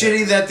you would. It's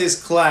shitty that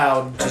this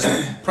cloud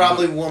just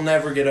probably will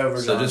never get over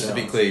John Jones. So just to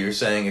be clear, you're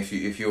saying if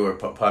you were a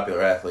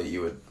popular athlete,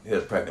 you would hit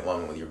a pregnant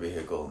woman with your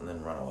vehicle and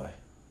then run away?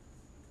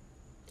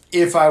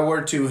 If I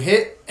were to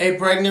hit a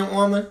pregnant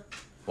woman,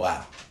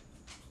 wow,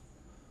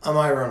 I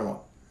might run away.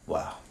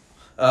 Wow.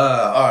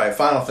 All right,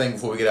 final thing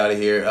before we get out of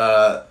here.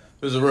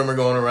 There's a rumor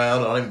going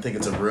around. I don't even think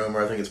it's a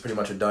rumor. I think it's pretty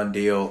much a done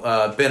deal.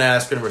 Ben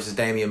Askren versus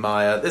Damian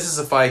Maia. This is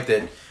a fight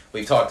that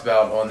we've talked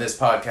about on this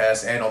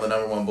podcast and on the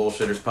Number One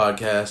Bullshitters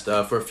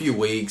podcast for a few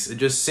weeks. It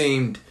just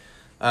seemed,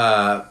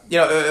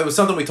 it was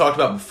something we talked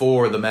about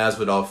before the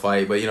Masvidal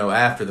fight, but,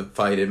 after the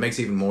fight, it makes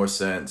even more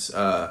sense.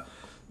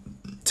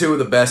 Two of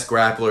the best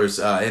grapplers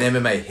in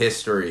MMA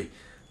history,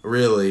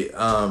 really,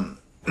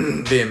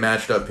 being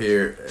matched up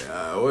here.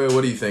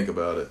 What do you think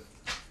about it?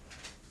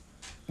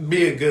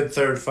 Be a good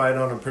third fight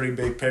on a pretty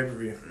big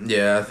pay-per-view.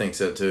 Yeah, I think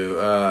so, too.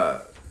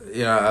 I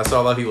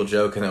saw a lot of people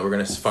joking that we're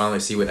going to finally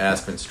see what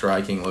Askren's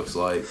striking looks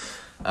like.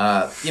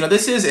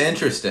 This is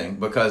interesting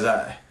because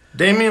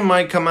Damian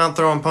might come out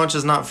throwing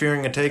punches, not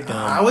fearing a takedown.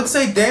 I would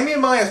say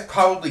Damian Maia's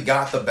probably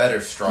got the better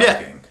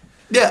striking.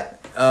 Yeah.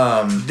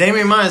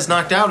 Damian Maia's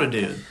knocked out a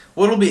dude.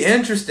 What'll be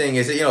interesting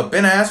is that,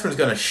 Ben Askren's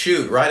going to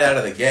shoot right out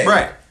of the gate.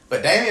 Right.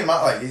 But Damian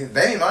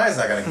Maia's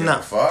not going to give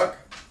a fuck.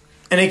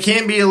 And it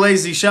can't be a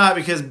lazy shot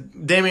because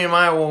Damian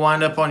Maia will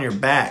wind up on your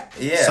back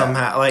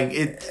somehow. Like,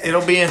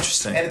 it'll be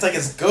interesting. And it's like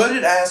as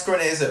good as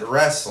Askren is at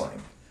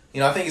wrestling.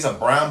 I think he's a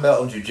brown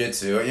belt in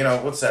jiu-jitsu.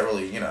 What's that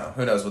really,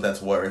 who knows what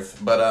that's worth.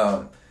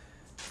 But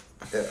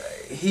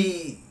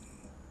if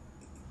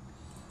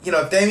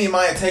Damian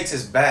Maia takes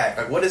his back,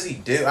 like, what does he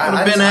do?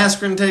 What if Ben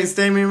Askren takes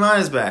Damian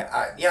Maia's back?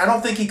 I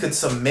don't think he could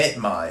submit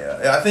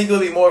Maia. I think it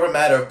would be more of a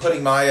matter of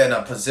putting Maia in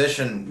a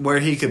position where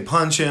he could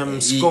punch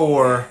him,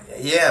 score.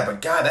 Yeah,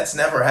 but God, that's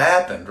never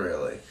happened,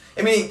 really.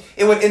 I mean,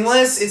 it would,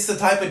 unless it's the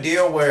type of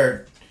deal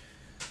where,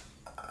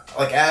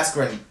 like,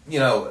 Askren,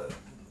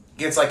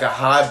 gets like a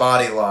high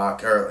body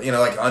lock or,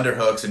 like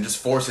underhooks and just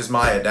forces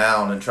Maia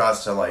down and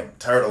tries to, like,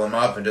 turtle him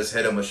up and just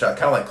hit him with shot,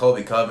 kind of like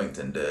Colby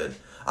Covington did.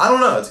 I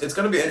don't know. It's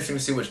going to be interesting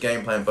to see which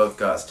game plan both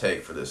guys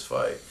take for this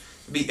fight.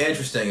 It'd be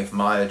interesting if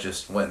Maia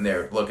just went in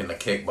there looking to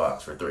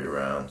kickbox for 3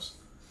 rounds.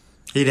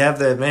 He'd have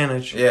the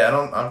advantage. Yeah, I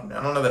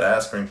don't know that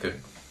Askren could.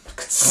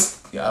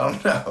 Yeah, I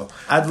don't know.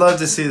 I'd love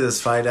to see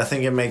this fight. I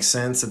think it makes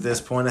sense at this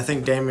point. I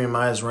think Damian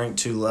Maia's ranked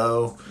too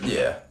low.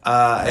 Yeah,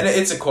 and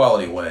it's a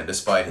quality win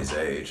despite his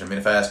age. I mean,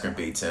 if Askren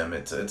beats him,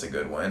 it's a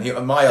good win.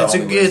 Maia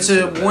it's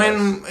a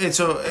win.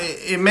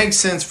 It makes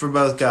sense for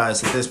both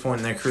guys at this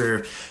point in their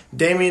career.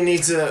 Damian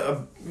needs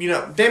a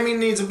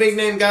big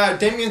name guy.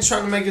 Damian's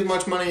trying to make as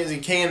much money as he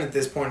can at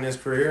this point in his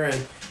career, and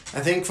I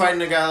think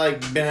fighting a guy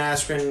like Ben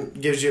Askren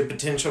gives you a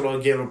potential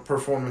to give a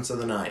performance of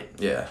the night.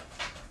 Yeah.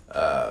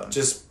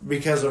 Just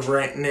because of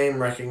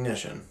name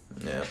recognition.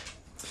 Yeah.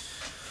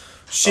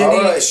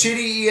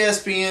 Shitty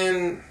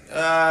ESPN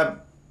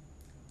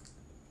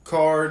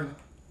card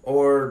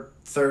or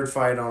third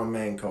fight on a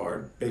main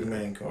card. Big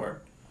main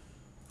card.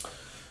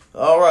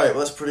 All right, well,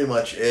 that's pretty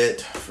much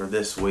it for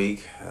this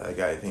week.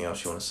 Got anything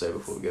else you want to say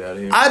before we get out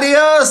of here?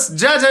 Adios!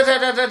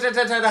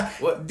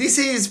 What? This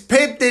is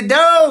Pet the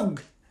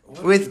Dog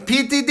with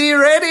PTD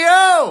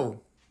Radio.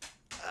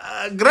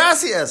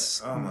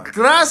 Gracias.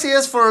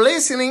 Gracias for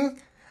listening.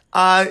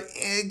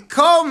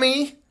 Call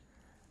me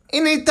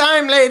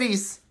anytime,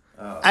 ladies.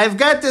 I've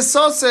got the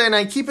salsa and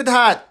I keep it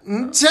hot.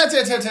 Goodness.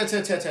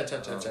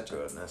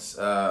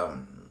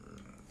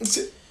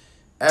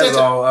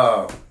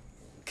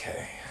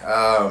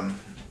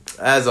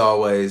 As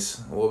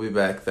always, we'll be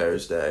back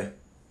Thursday.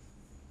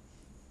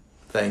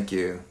 Thank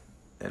you,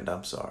 and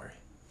I'm sorry.